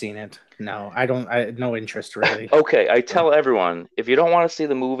never seen it. No, I don't. I no interest really. Okay, I So, tell everyone if you don't want to see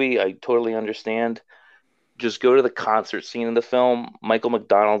the movie, I totally understand. Just go to the concert scene in the film. Michael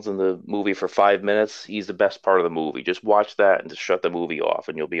McDonald's in the movie for 5 minutes. He's the best part of the movie. Just watch that and just shut the movie off,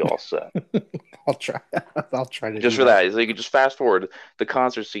 and you'll be all set. I'll try. I'll try to Just do for that. that, so you can just fast forward the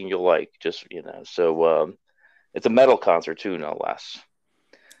concert scene you'll like. Just so it's a metal concert too, no less.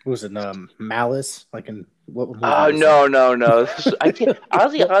 Was it Malice? Like in what movie Oh was that? no, no, no! I can't.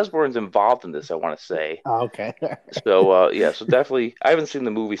 Ozzy Osbourne's involved in this. I want to say. Oh, okay. So yeah, so definitely I haven't seen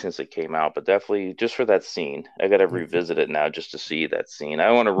the movie since it came out, but definitely just for that scene. I gotta revisit it now just to see that scene. I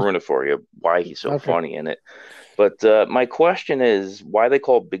don't want to ruin it for you why he's so Okay. funny in it. But my question is why they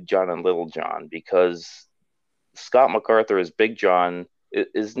call Big John and Little John? Because Scott MacArthur is Big John.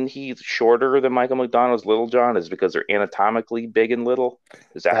 Isn't he shorter than Michael McDonald's Little John? Is it because they're anatomically big and little?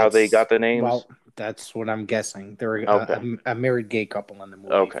 Is that how they That's got the names? well, that's what I'm guessing. They're Okay. a married gay couple in the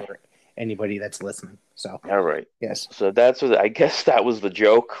movie Okay. for anybody that's listening. So, All right. yes. So that's what I guess that was the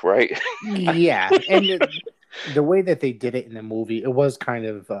joke, right? Yeah, and the way that they did it in the movie, it was kind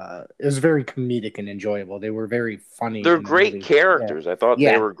of it was very comedic and enjoyable. They were very funny They're in the great movie. Yeah. characters. I thought they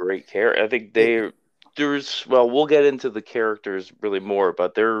Yeah. were great characters. I think It, there's well, we'll get into the characters really more,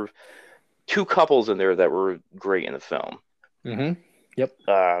 but they're two couples in there that were great in the film. Mm-hmm. Yep.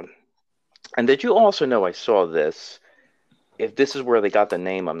 And did you also know, I saw this, if this is where they got the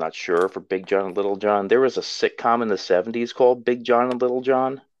name, I'm not sure, for Big John and Little John. There was a sitcom in the 70s called Big John and Little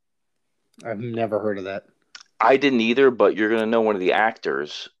John. I've never heard of that. I didn't either, but you're going to know one of the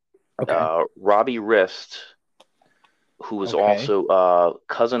actors, Okay. Robbie Rist, who was Okay. also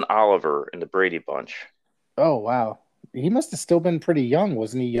Cousin Oliver in the Brady Bunch. Oh, wow. He must have still been pretty young,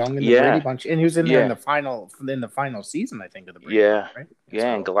 wasn't he? Young in the Brady Yeah, Bunch, and he was in there yeah, in the final season, I think, of the Brady Bunch, yeah, right?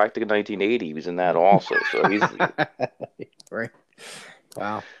 yeah. In So, Galactic 1980, he was in that also. So he's right.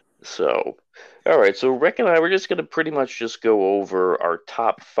 Wow. so. All right, so Rick and I were just going to pretty much just go over our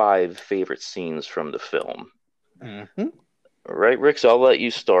top five favorite scenes from the film. Hmm. All right, Rick, so I'll let you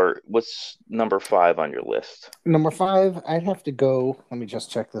start. What's number five on your list? Number five, I'd have to go. Let me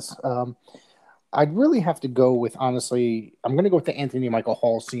just check this. I'd really have to go with, honestly, I'm going to go with the Anthony Michael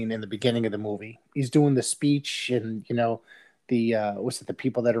Hall scene in the beginning of the movie. He's doing the speech, and the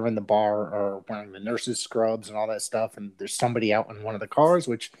people that are in the bar are wearing the nurses' scrubs and all that stuff, and there's somebody out in one of the cars,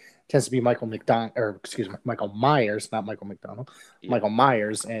 which tends to be Michael Myers, not Michael McDonald, Yeah. Michael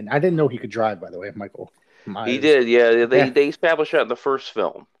Myers, and I didn't know he could drive, by the way, Michael He Myers. did, yeah. They Yeah, they established that in the first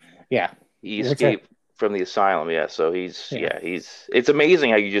film. yeah, He which I, escaped from the asylum, yeah. So yeah. it's amazing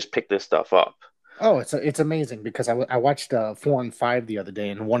how you just pick this stuff up. Oh, it's amazing because I watched 4 and 5 the other day,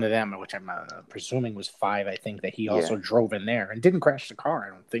 and one of them, which I'm presuming was 5, I think that he Yeah. also drove in there and didn't crash the car.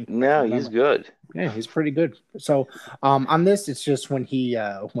 I don't think, if I can No, he's remember. good. Yeah, he's pretty good. So, on this, it's just when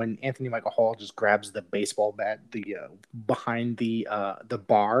Anthony Michael Hall just grabs the baseball bat, behind the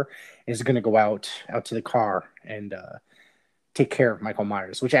bar, and is going to go out to the car and take care of Michael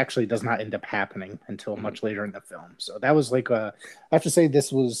Myers, which actually does not end up happening until Mhm. much later in the film. So that was like I have to say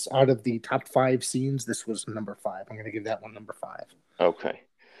this was out of the top 5 scenes, this was number 5. I'm going to give that one number 5. Okay.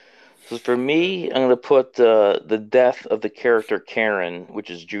 So for me, I'm gonna put the death of the character Karen, which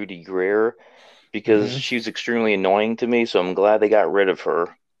is Judy Greer, because Mm-hmm. she's extremely annoying to me. So I'm glad they got rid of her.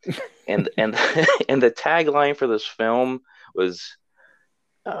 And and the tagline for this film was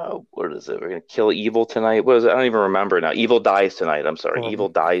what is it? We're gonna kill evil tonight. What is it? I don't even remember now. Evil dies tonight. I'm sorry. Evil Horrible.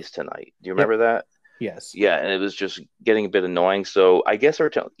 dies tonight. Do you Yep. remember that? Yes. Yeah, and it was just getting a bit annoying. So I guess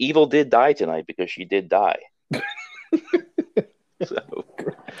evil did die tonight because she did die. So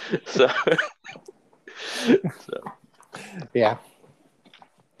so so. Yeah.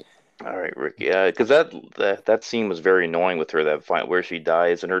 All right, Rick. Yeah, because that scene was very annoying with her. That fight where she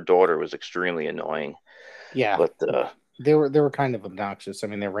dies and her daughter was extremely annoying. Yeah. But They were kind of obnoxious. I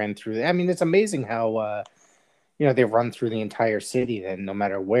mean, they ran through. I mean, it's amazing how they run through the entire city. Then no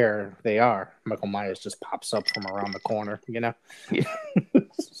matter where they are, Michael Myers just pops up from around the corner. yeah.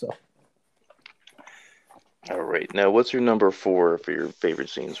 So All right. Now, what's your number four for your favorite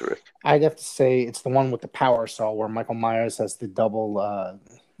scenes, Rick? I'd have to say it's the one with the power saw where Michael Myers has the double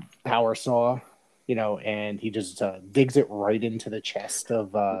power saw, and he just digs it right into the chest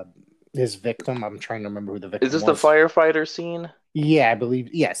of his victim. I'm trying to remember who the Is victim this the was. firefighter scene? Yeah, I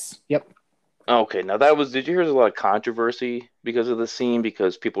believe. Yes. Yep. Okay. Now that was. Did you hear there's a lot of controversy because of the scene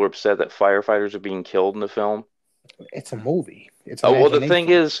because people were upset that firefighters are being killed in the film? It's a movie. It's Oh well, the thing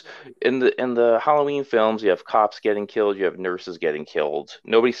imagination. is, in the Halloween films, you have cops getting killed, you have nurses getting killed.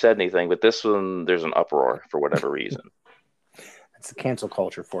 Nobody said anything, but this one, there's an uproar for whatever reason. It's the cancel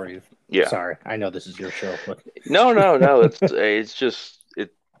culture for you. Yeah. Sorry, I know this is your show, but No, no, no. It's just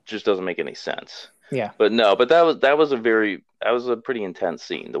it just doesn't make any sense. yeah, But no, but that was a pretty intense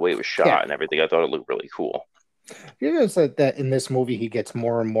scene. The way it was yeah. shot and everything, I thought it looked really cool. You know that in this movie he gets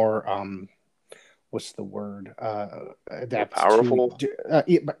more and more what's the word More adapt to powerful.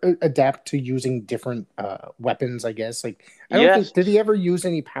 adapt to using different weapons, I guess. Like I don't Yes. think, did he ever use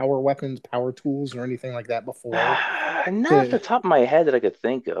any power weapons, power tools, or anything like that before? Not off To the top of my head that I could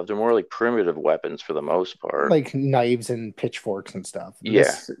think of. They're more like primitive weapons for the most part. like knives and pitchforks and stuff.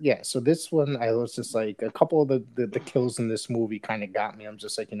 Yeah. So this one, I was just like, a couple of the kills in this movie kind of got me. I'm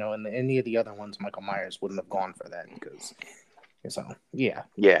just like, in any of the other ones, Michael Myers wouldn't have gone for that because, so yeah.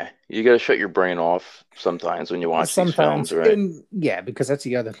 Yeah. You got to shut your brain off sometimes when you watch these films, Sometimes, right? and yeah, because that's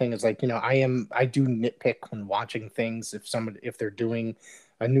the other thing is like, I do nitpick when watching things. If they're doing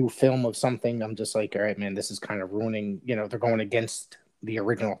a new film of something, I'm just like, all right, man, this is kind of ruining, they're going against the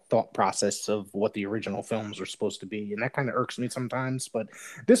original thought process of what the original films were supposed to be, and that kind of irks me sometimes. But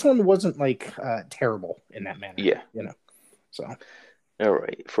this one wasn't like terrible in that manner, Yeah. So All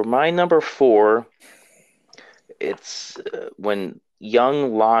right. For my number four, it's when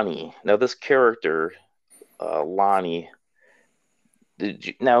young Lonnie. Now, this character, Lonnie,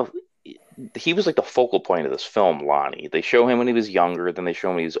 now he was like the focal point of this film, Lonnie. They show him when he was younger, then they show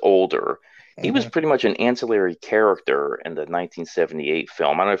him when he's older. He was pretty much an ancillary character in the 1978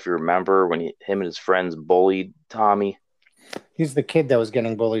 film. I don't know if you remember when him and his friends bullied Tommy. He's the kid that was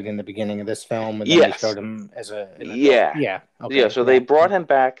getting bullied in the beginning of this film, and then they Yes. showed him as an adult. Yeah. Yeah. Yeah. Okay. So they Yeah. brought him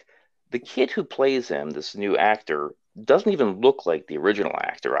back. The kid who plays him, this new actor, doesn't even look like the original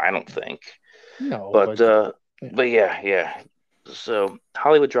actor, I don't think. No, But but uh, yeah. but yeah, yeah. So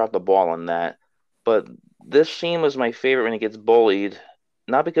Hollywood dropped the ball on that. But this scene was my favorite when he gets bullied,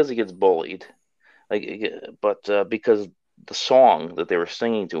 not because he gets bullied, but because the song that they were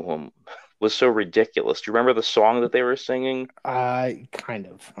singing to him was so ridiculous. Do you remember the song that they were singing? Kind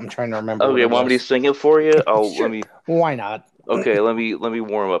of. I'm trying to remember what Okay, it want me to was. sing it for you? Oh, let Sure. me. Why not? Okay, let me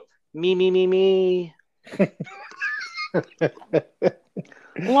warm up. Me, me, me, me.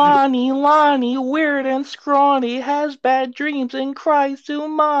 Lonnie, Lonnie, weird and scrawny, has bad dreams and cries to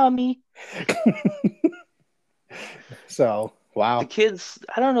mommy. So, The wow. kids,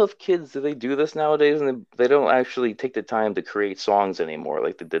 I don't know if kids do they do this nowadays, and they don't actually take the time to create songs anymore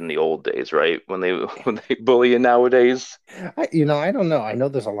like they did in the old days, right? When they when they bully you nowadays. I don't know. I know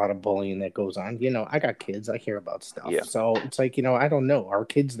there's a lot of bullying that goes on. I got kids. I hear about stuff. Yeah, So it's like, I don't know. Are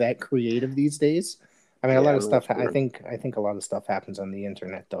kids that creative these days? I mean, a yeah, lot of I'm not stuff. sure. I think a lot of stuff happens on the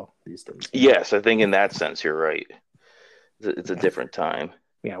internet though these days. Yes, I think in that sense you're right. It's a Yeah, different time.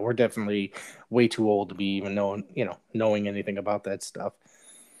 yeah. We're definitely way too old to be even knowing anything about that stuff.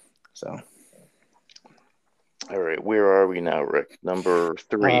 So, All right, where are we now, Rick? Number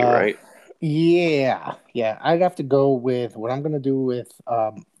three, uh, right? yeah, yeah. I'd have to go with what I'm gonna do with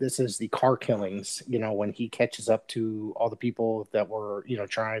this is the car killings. When he catches up to all the people that were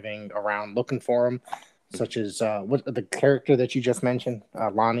driving around looking for him, such as what the character that you just mentioned,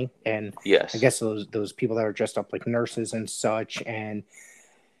 Lonnie, and I Yes. guess those people that are dressed up like nurses and such, and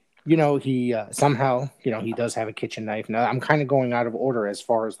he somehow he does have a kitchen knife. Now I'm kind of going out of order as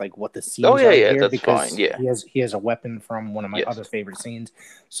far as like what the Oh scenes yeah, are yeah, here that's fine. because Yeah, he has a weapon from one of my yes, other favorite scenes.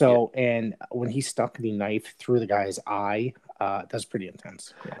 yeah. So, and when he stuck the knife through the guy's eye, that's pretty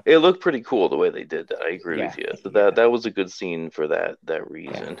intense. It looked pretty cool the way they did that. I agree Yeah, with you. So that yeah, that was a good scene for that yeah.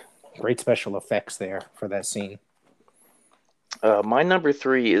 reason. Great special effects there for that scene. My number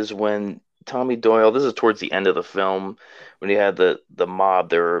three is when Tommy Doyle. This is towards the end of the film when he had the mob.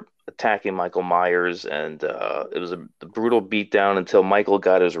 They were attacking Michael Myers, and it was a brutal beatdown until Michael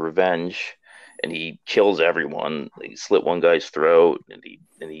got his revenge, and he kills everyone. He slit one guy's throat, and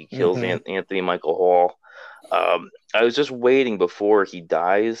he kills Hmm. Anthony Michael Hall. I was just waiting before he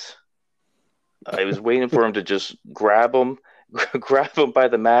dies. I was waiting for him to just grab him, grab him by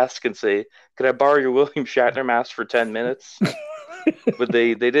the mask, and say, "Could I borrow your William Shatner mask for 10 minutes?" But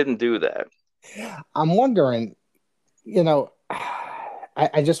they didn't do that. I'm wondering, you know,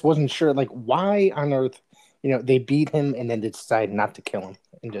 I just wasn't sure, like, why on earth, they beat him and then they decided not to kill him.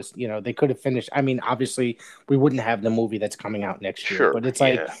 And just, they could have finished. I mean, obviously, we wouldn't have the movie that's coming out next year, Sure,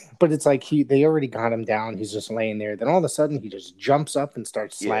 yeah, but it's like they already got him down. He's just laying there. Then all of a sudden, he just jumps up and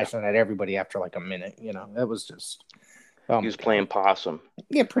starts yeah. slashing at everybody after like a minute. That was just, oh He my was God. playing possum.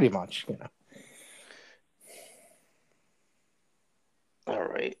 Yeah, pretty much. All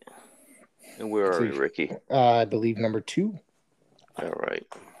right. And where are So, we, Ricky? I believe number two. All right.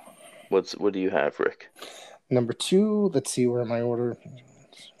 What do you have, Rick? Number two, let's see where my order.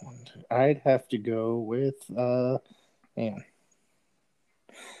 I'd have to go with man.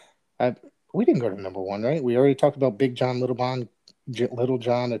 I we didn't go to number one, right? We already talked about Big John, Little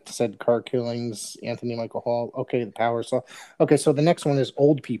John. It said car killings, Anthony Michael Hall. Okay, the power saw. Okay, so the next one is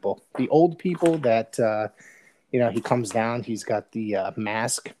old people. The old people that he comes down. He's got the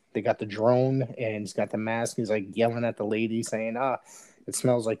mask. They got the drone, and he's got the mask. He's like yelling at the lady, saying, it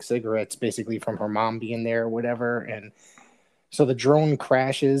smells like cigarettes," basically from her mom being there or whatever. And so the drone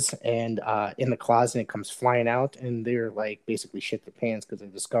crashes, and in the closet, it comes flying out, and they're like basically shit their pants because they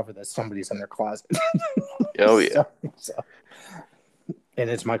discover that somebody's in their closet. Oh yeah. so, so, and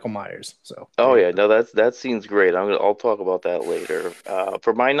it's Michael Myers. So Oh there you yeah. No, that scene's great. I'll talk about that later.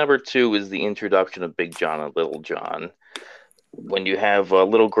 For my number two is the introduction of Big John and Little John. When you have a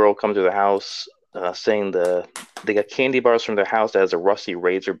little girl come to the house saying they got candy bars from their house that has a rusty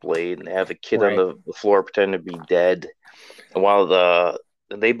razor blade, and they have a kid on right. the floor pretending to be dead.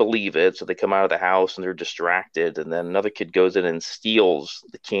 And they believe it, so they come out of the house and they're distracted, and then another kid goes in and steals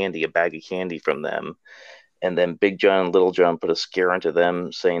the candy, a bag of candy from them. And then Big John and Little John put a scare into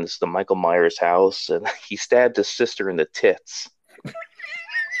them, saying this is the Michael Myers house, and he stabbed his sister in the tits.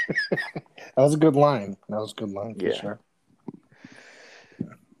 That was a good line. That was a good line for Yeah. sure.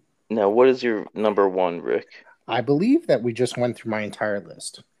 Now, what is your number one, Rick? I believe that we just went through my entire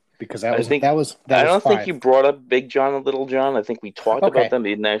list. because I think that was I don't think you 5. brought up Big John and Little John. I think we talked about Okay. them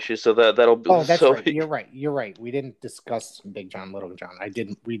in actually, so that'll be Oh, that's so. right. You're right. You're right. We didn't discuss Big John, Little John. I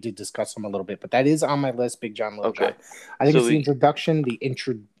didn't. We did discuss them a little bit, but that is on my list. Big John, Little Okay, John. I think so it's the introduction,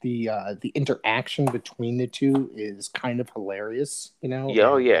 the interaction between the two is kind of hilarious, yeah,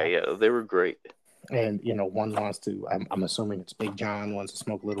 oh yeah, yeah, they were great. and one wants to. I'm assuming it's Big John wants to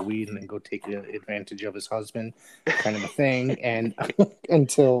smoke a little weed and then go take advantage of his husband, kind of a thing, and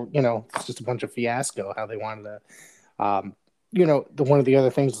until it's just a bunch of fiasco how they wanted to. One of the other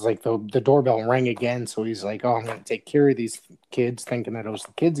things is like the doorbell rang again, so he's like, "Oh, I'm going to take care of these kids," thinking that it was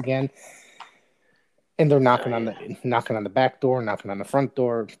the kids again, and they're knocking on the back door, knocking on the front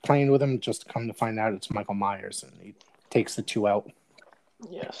door, playing with him, just to come to find out it's Michael Myers, and he takes the two out.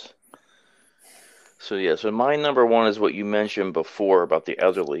 Yes. So yeah, so my number one is what you mentioned before about the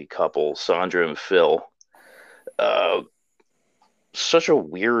elderly couple, Sandra and Phil. Uh, Such a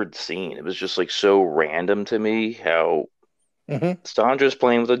weird scene. It was just like so random to me how Sandra's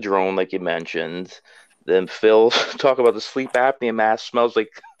playing with a drone, like you mentioned. Then Phil talk about the sleep apnea mask smells like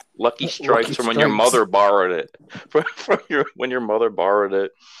Lucky Strikes from when your mother borrowed it. When your mother borrowed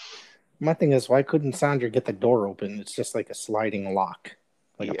it. My thing is, why couldn't Sandra get the door open? It's just like a sliding lock,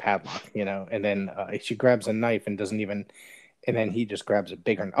 like a padlock, And then she grabs a knife and doesn't even. And then he just grabs a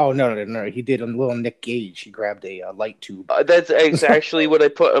bigger. Oh no! He did a little Nick Gage. He grabbed a light tube. That's actually what I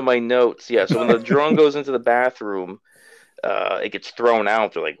put in my notes. Yeah. So when the drone goes into the bathroom, it gets thrown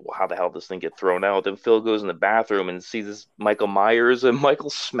out. They're like, well, how the hell did this thing get thrown out? Then Phil goes in the bathroom and sees this Michael Myers, and Michael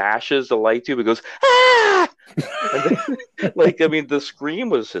smashes the light tube and goes, ah! And then, the scream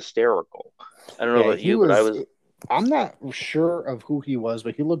was hysterical. I don't know about you, but I was. I'm not sure of who he was,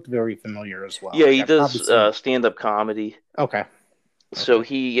 but he looked very familiar as well. Yeah, he does stand-up comedy. Okay. So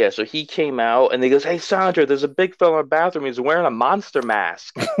he came out and he goes, "Hey Sandra, there's a big fella in the bathroom. He's wearing a monster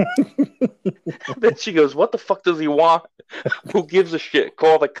mask." Then she goes, "What the fuck does he want? Who gives a shit?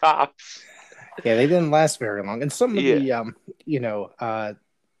 Call the cops." Yeah, they didn't last very long. And some of the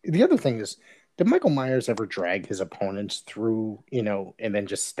the other thing is, did Michael Myers ever drag his opponents through, and then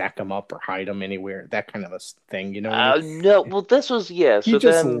just stack them up or hide them anywhere? That kind of a thing, what I mean? No. Well, this was He so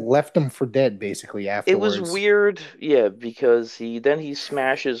just left them for dead, basically. Afterwards, it was weird, because he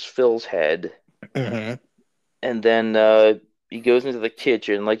smashes Phil's head, and then he goes into the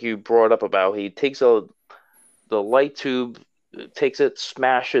kitchen, like you brought up about. He takes the light tube, takes it,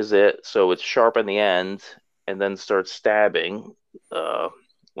 smashes it so it's sharp in the end, and then starts stabbing.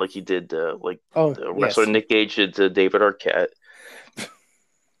 Like he did, wrestler Nick Gage did to David Arquette.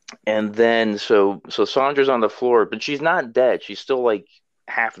 And then, so Sandra's on the floor, but she's not dead. She's still like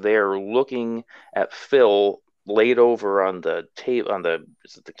half there, looking at Phil laid over on the table,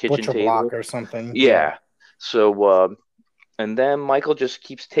 is it the kitchen butcher table block or something? Yeah. So, and then Michael just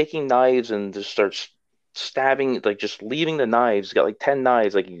keeps taking knives and just starts stabbing, like just leaving the knives. He's got like 10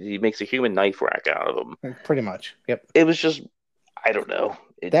 knives, like he makes a human knife rack out of them. Pretty much. Yep. It was just, I don't know.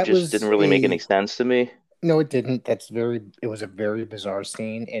 It just didn't really make any sense to me. No, it didn't. It was a very bizarre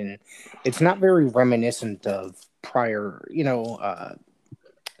scene, and it's not very reminiscent of prior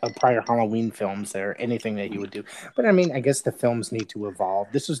Halloween films or anything that you would do. But I mean, I guess the films need to evolve.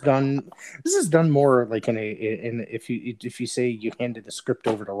 This is done more like if you say you handed the script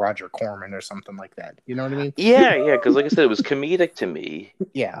over to Roger Corman or something like that. You know what I mean? Yeah, because like I said, it was comedic to me.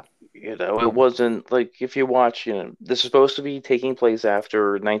 Yeah. It wasn't like, if you watch, this is supposed to be taking place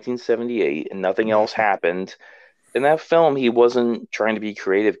after 1978 and nothing else happened. In that film, he wasn't trying to be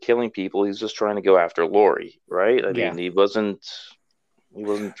creative killing people. He's just trying to go after Laurie, right? I mean, he wasn't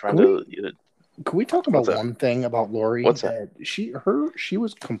trying to. Can we talk about one thing about Laurie? What's that? She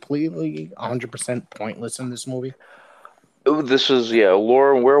was completely 100% pointless in this movie. This is,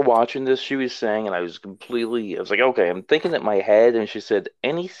 Laura, we're watching this, she was saying, and I was like, okay, I'm thinking in my head, and she said,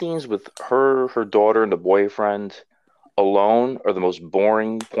 any scenes with her daughter, and the boyfriend alone are the most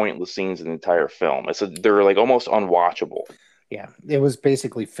boring, pointless scenes in the entire film. I said, they're like almost unwatchable. Yeah, it was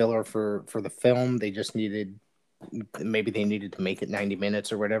basically filler for the film. They just maybe they needed to make it 90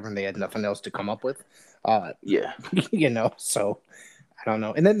 minutes or whatever, and they had nothing else to come up with. So I don't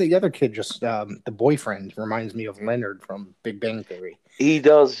know. And then the other kid, just the boyfriend, reminds me of Leonard from Big Bang Theory. He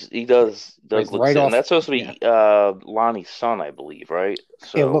does look right off. And that's supposed to be Lonnie's son, I believe, right?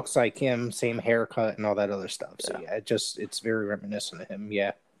 So it looks like him, same haircut and all that other stuff. So it's very reminiscent of him.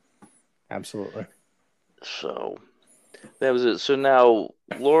 Yeah, absolutely. So that was it. So now,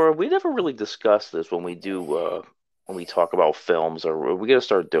 Laura, we never really discussed this when we talk about films, or we got to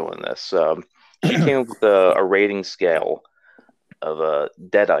start doing this. She came up with a rating scale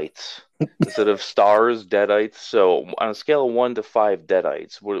deadites instead of stars, deadites. So on a scale of 1 to 5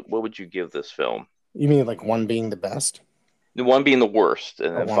 deadites, what would you give this film? You mean like one being the best, The one being the worst,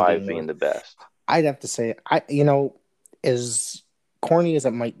 and or then one being five the being worst? the best. I'd have to say, as corny as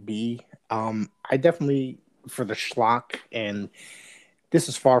it might be, I definitely, for the schlock, and this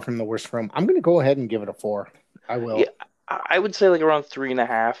is far from the worst film, I'm going to go ahead and give it a 4. I Yeah, will. I would say like around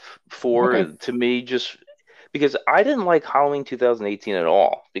 3.5, Okay. 4 to me, just because I didn't like Halloween 2018 at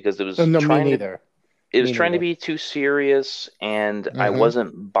all because No, me neither. it was Me trying to neither. be too serious, and I Mm-hmm.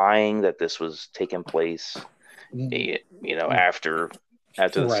 wasn't buying that this was taking place, after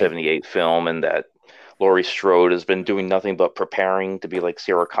the Right. '78 film, and that Laurie Strode has been doing nothing but preparing to be like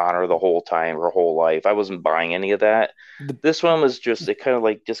Sarah Connor the whole time, her whole life. I wasn't buying any of that. The, This one was just, it kind of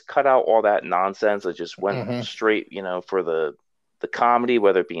like just cut out all that nonsense. It just went mm-hmm. straight, for the comedy,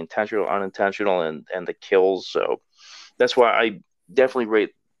 whether it be intentional or unintentional, and the kills. So that's why I definitely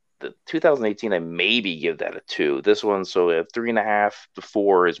rate the 2018. I maybe give that a 2. This one, so a 3.5 to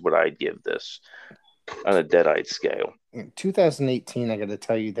 4 is what I'd give this on a Deadite scale. In 2018, I got to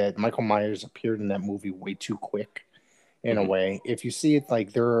tell you that Michael Myers appeared in that movie way too quick. In a Mm-hmm. way, if you see it,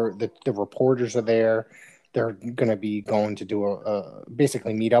 like the reporters are there, they're going to be going to do a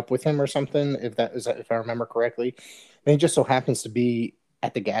basically meet up with him or something. If I remember correctly, and he just so happens to be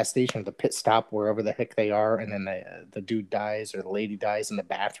at the gas station, the pit stop, wherever the heck they are, and then the dude dies or the lady dies in the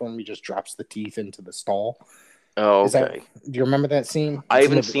bathroom. He just drops the teeth into the stall. Oh, Is that? okay. Do you remember that scene? I It's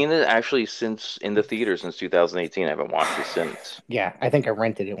in haven't the. seen it actually since in the theater since 2018. I haven't watched it since. Yeah, I think I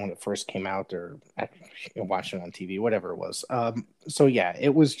rented it when it first came out, or I watched it on TV, whatever it was. So yeah,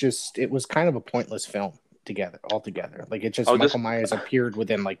 it was kind of a pointless film altogether. Like it just Oh, Michael this, Myers appeared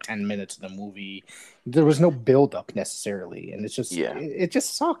within like 10 minutes of the movie. There was no build up necessarily, and yeah, it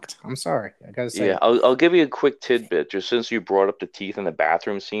just sucked. I'm sorry, I gotta yeah. say. I'll give you a quick tidbit just since you brought up the teeth in the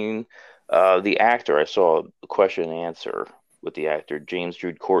bathroom scene. The actor, I saw a question and answer with the actor James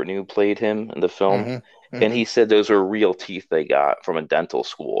Jude Courtney who played him in the film, Mm-hmm. and Mm-hmm. he said those were real teeth they got from a dental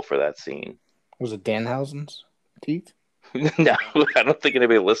school for that scene. Was it Danhausen's teeth? No, I don't think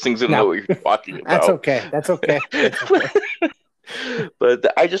anybody listening to know No, what you're talking that's about. okay. That's okay. That's okay.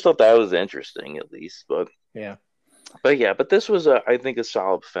 But I just thought that was interesting, at least. Yeah. But yeah, but this was I think a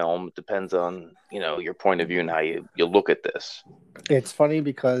solid film. It depends on your point of view and how you look at this. It's funny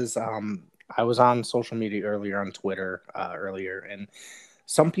because I was on social media earlier on Twitter earlier, and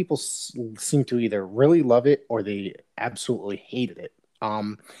some people seem to either really love it or they absolutely hated it.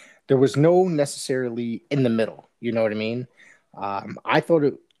 There was no necessarily in the middle. You know what I mean? I thought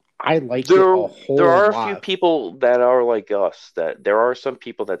it. I liked it There a there whole are a few lot. people that are like us, that there are some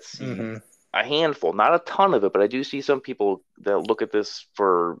people that see Hmm. a handful, not a ton of it, but I do see some people that look at this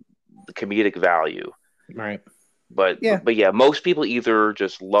for the comedic value. Right. But, Yeah. but yeah, most people either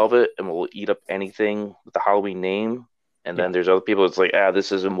just love it and will eat up anything with the Halloween name, and Yeah. then there's other people that's like,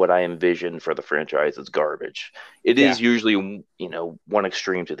 this isn't what I envisioned for the franchise. It's garbage. It Yeah. is usually, one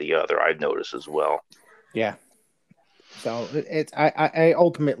extreme to the other. I've noticed as well. Yeah. So I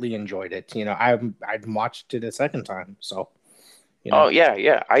ultimately enjoyed it. I've watched it a second time. So you know. Oh yeah,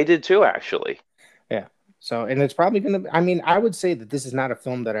 yeah, I did too, actually. Yeah. So, and it's probably going to, I mean, I would say that this is not a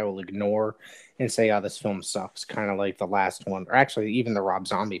film that I will ignore and say, oh, this film sucks. Kind of like the last one, or actually even the Rob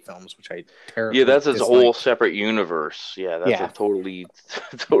Zombie films, which I Yeah, terribly that's its whole disliked. separate universe. Yeah, that's a Yeah. totally,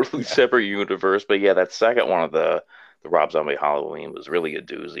 totally Yeah. separate universe. But yeah, that second one of the Rob Zombie Halloween was really a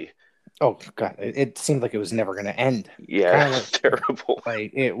doozy. Oh, God. It seemed like it was never going to end. Yeah, Kind of it's terrible.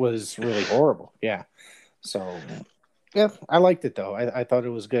 like it was really horrible. Yeah. So, yeah, I liked it though. I thought it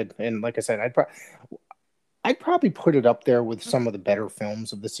was good. And like I said, I'd probably put it up there with some of the better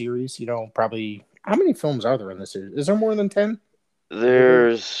films of the series. Probably. How many films are there in the series? Is there more than 10?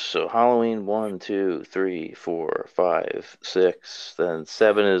 There's so Halloween 1, 2, 3, 4, 5, 6. Then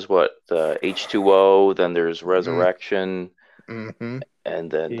 7 is what, H2O. Then there's Mm-hmm. Resurrection, Mm-hmm. and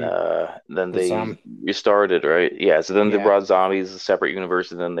then The, the they restarted, right? Yeah. So then the yeah. Rob Zombies is a separate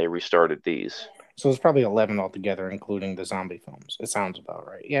universe, and then they restarted these. So it's probably 11 altogether, including the zombie films. It sounds about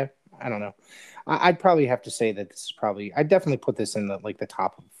right. Yeah, I don't know. I'd probably have to say that this is probably. I definitely put this in the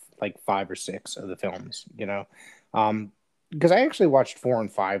top of like 5 or 6 of the films. Because I actually watched 4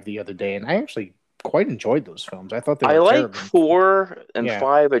 and 5 the other day, and I actually quite enjoyed those films. I thought they I were like terrible. 4 and Yeah.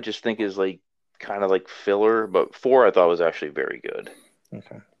 5. I just think is like kind of like filler, but 4 I thought was actually very good.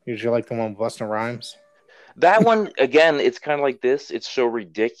 Okay. Did you like the one with Busta Rhymes? That one again, it's kind of like this. It's so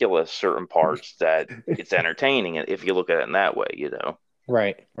ridiculous certain parts that it's entertaining if you look at it in that way.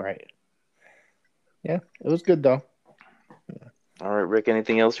 Right. Right. Yeah, it was good though. All right, Rick.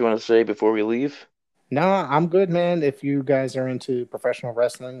 Anything else you want to say before we leave? No, I'm good, man. If you guys are into professional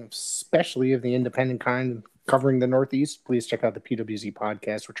wrestling, especially of the independent kind, covering the Northeast, please check out the PWZ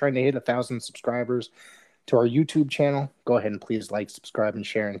podcast. We're trying to hit 1,000 subscribers to our YouTube channel. Go ahead and please like, subscribe, and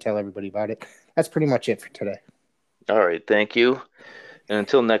share, and tell everybody about it. That's pretty much it for today. All right, thank you. And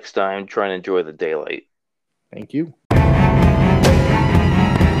until next time, try and enjoy the daylight. Thank you.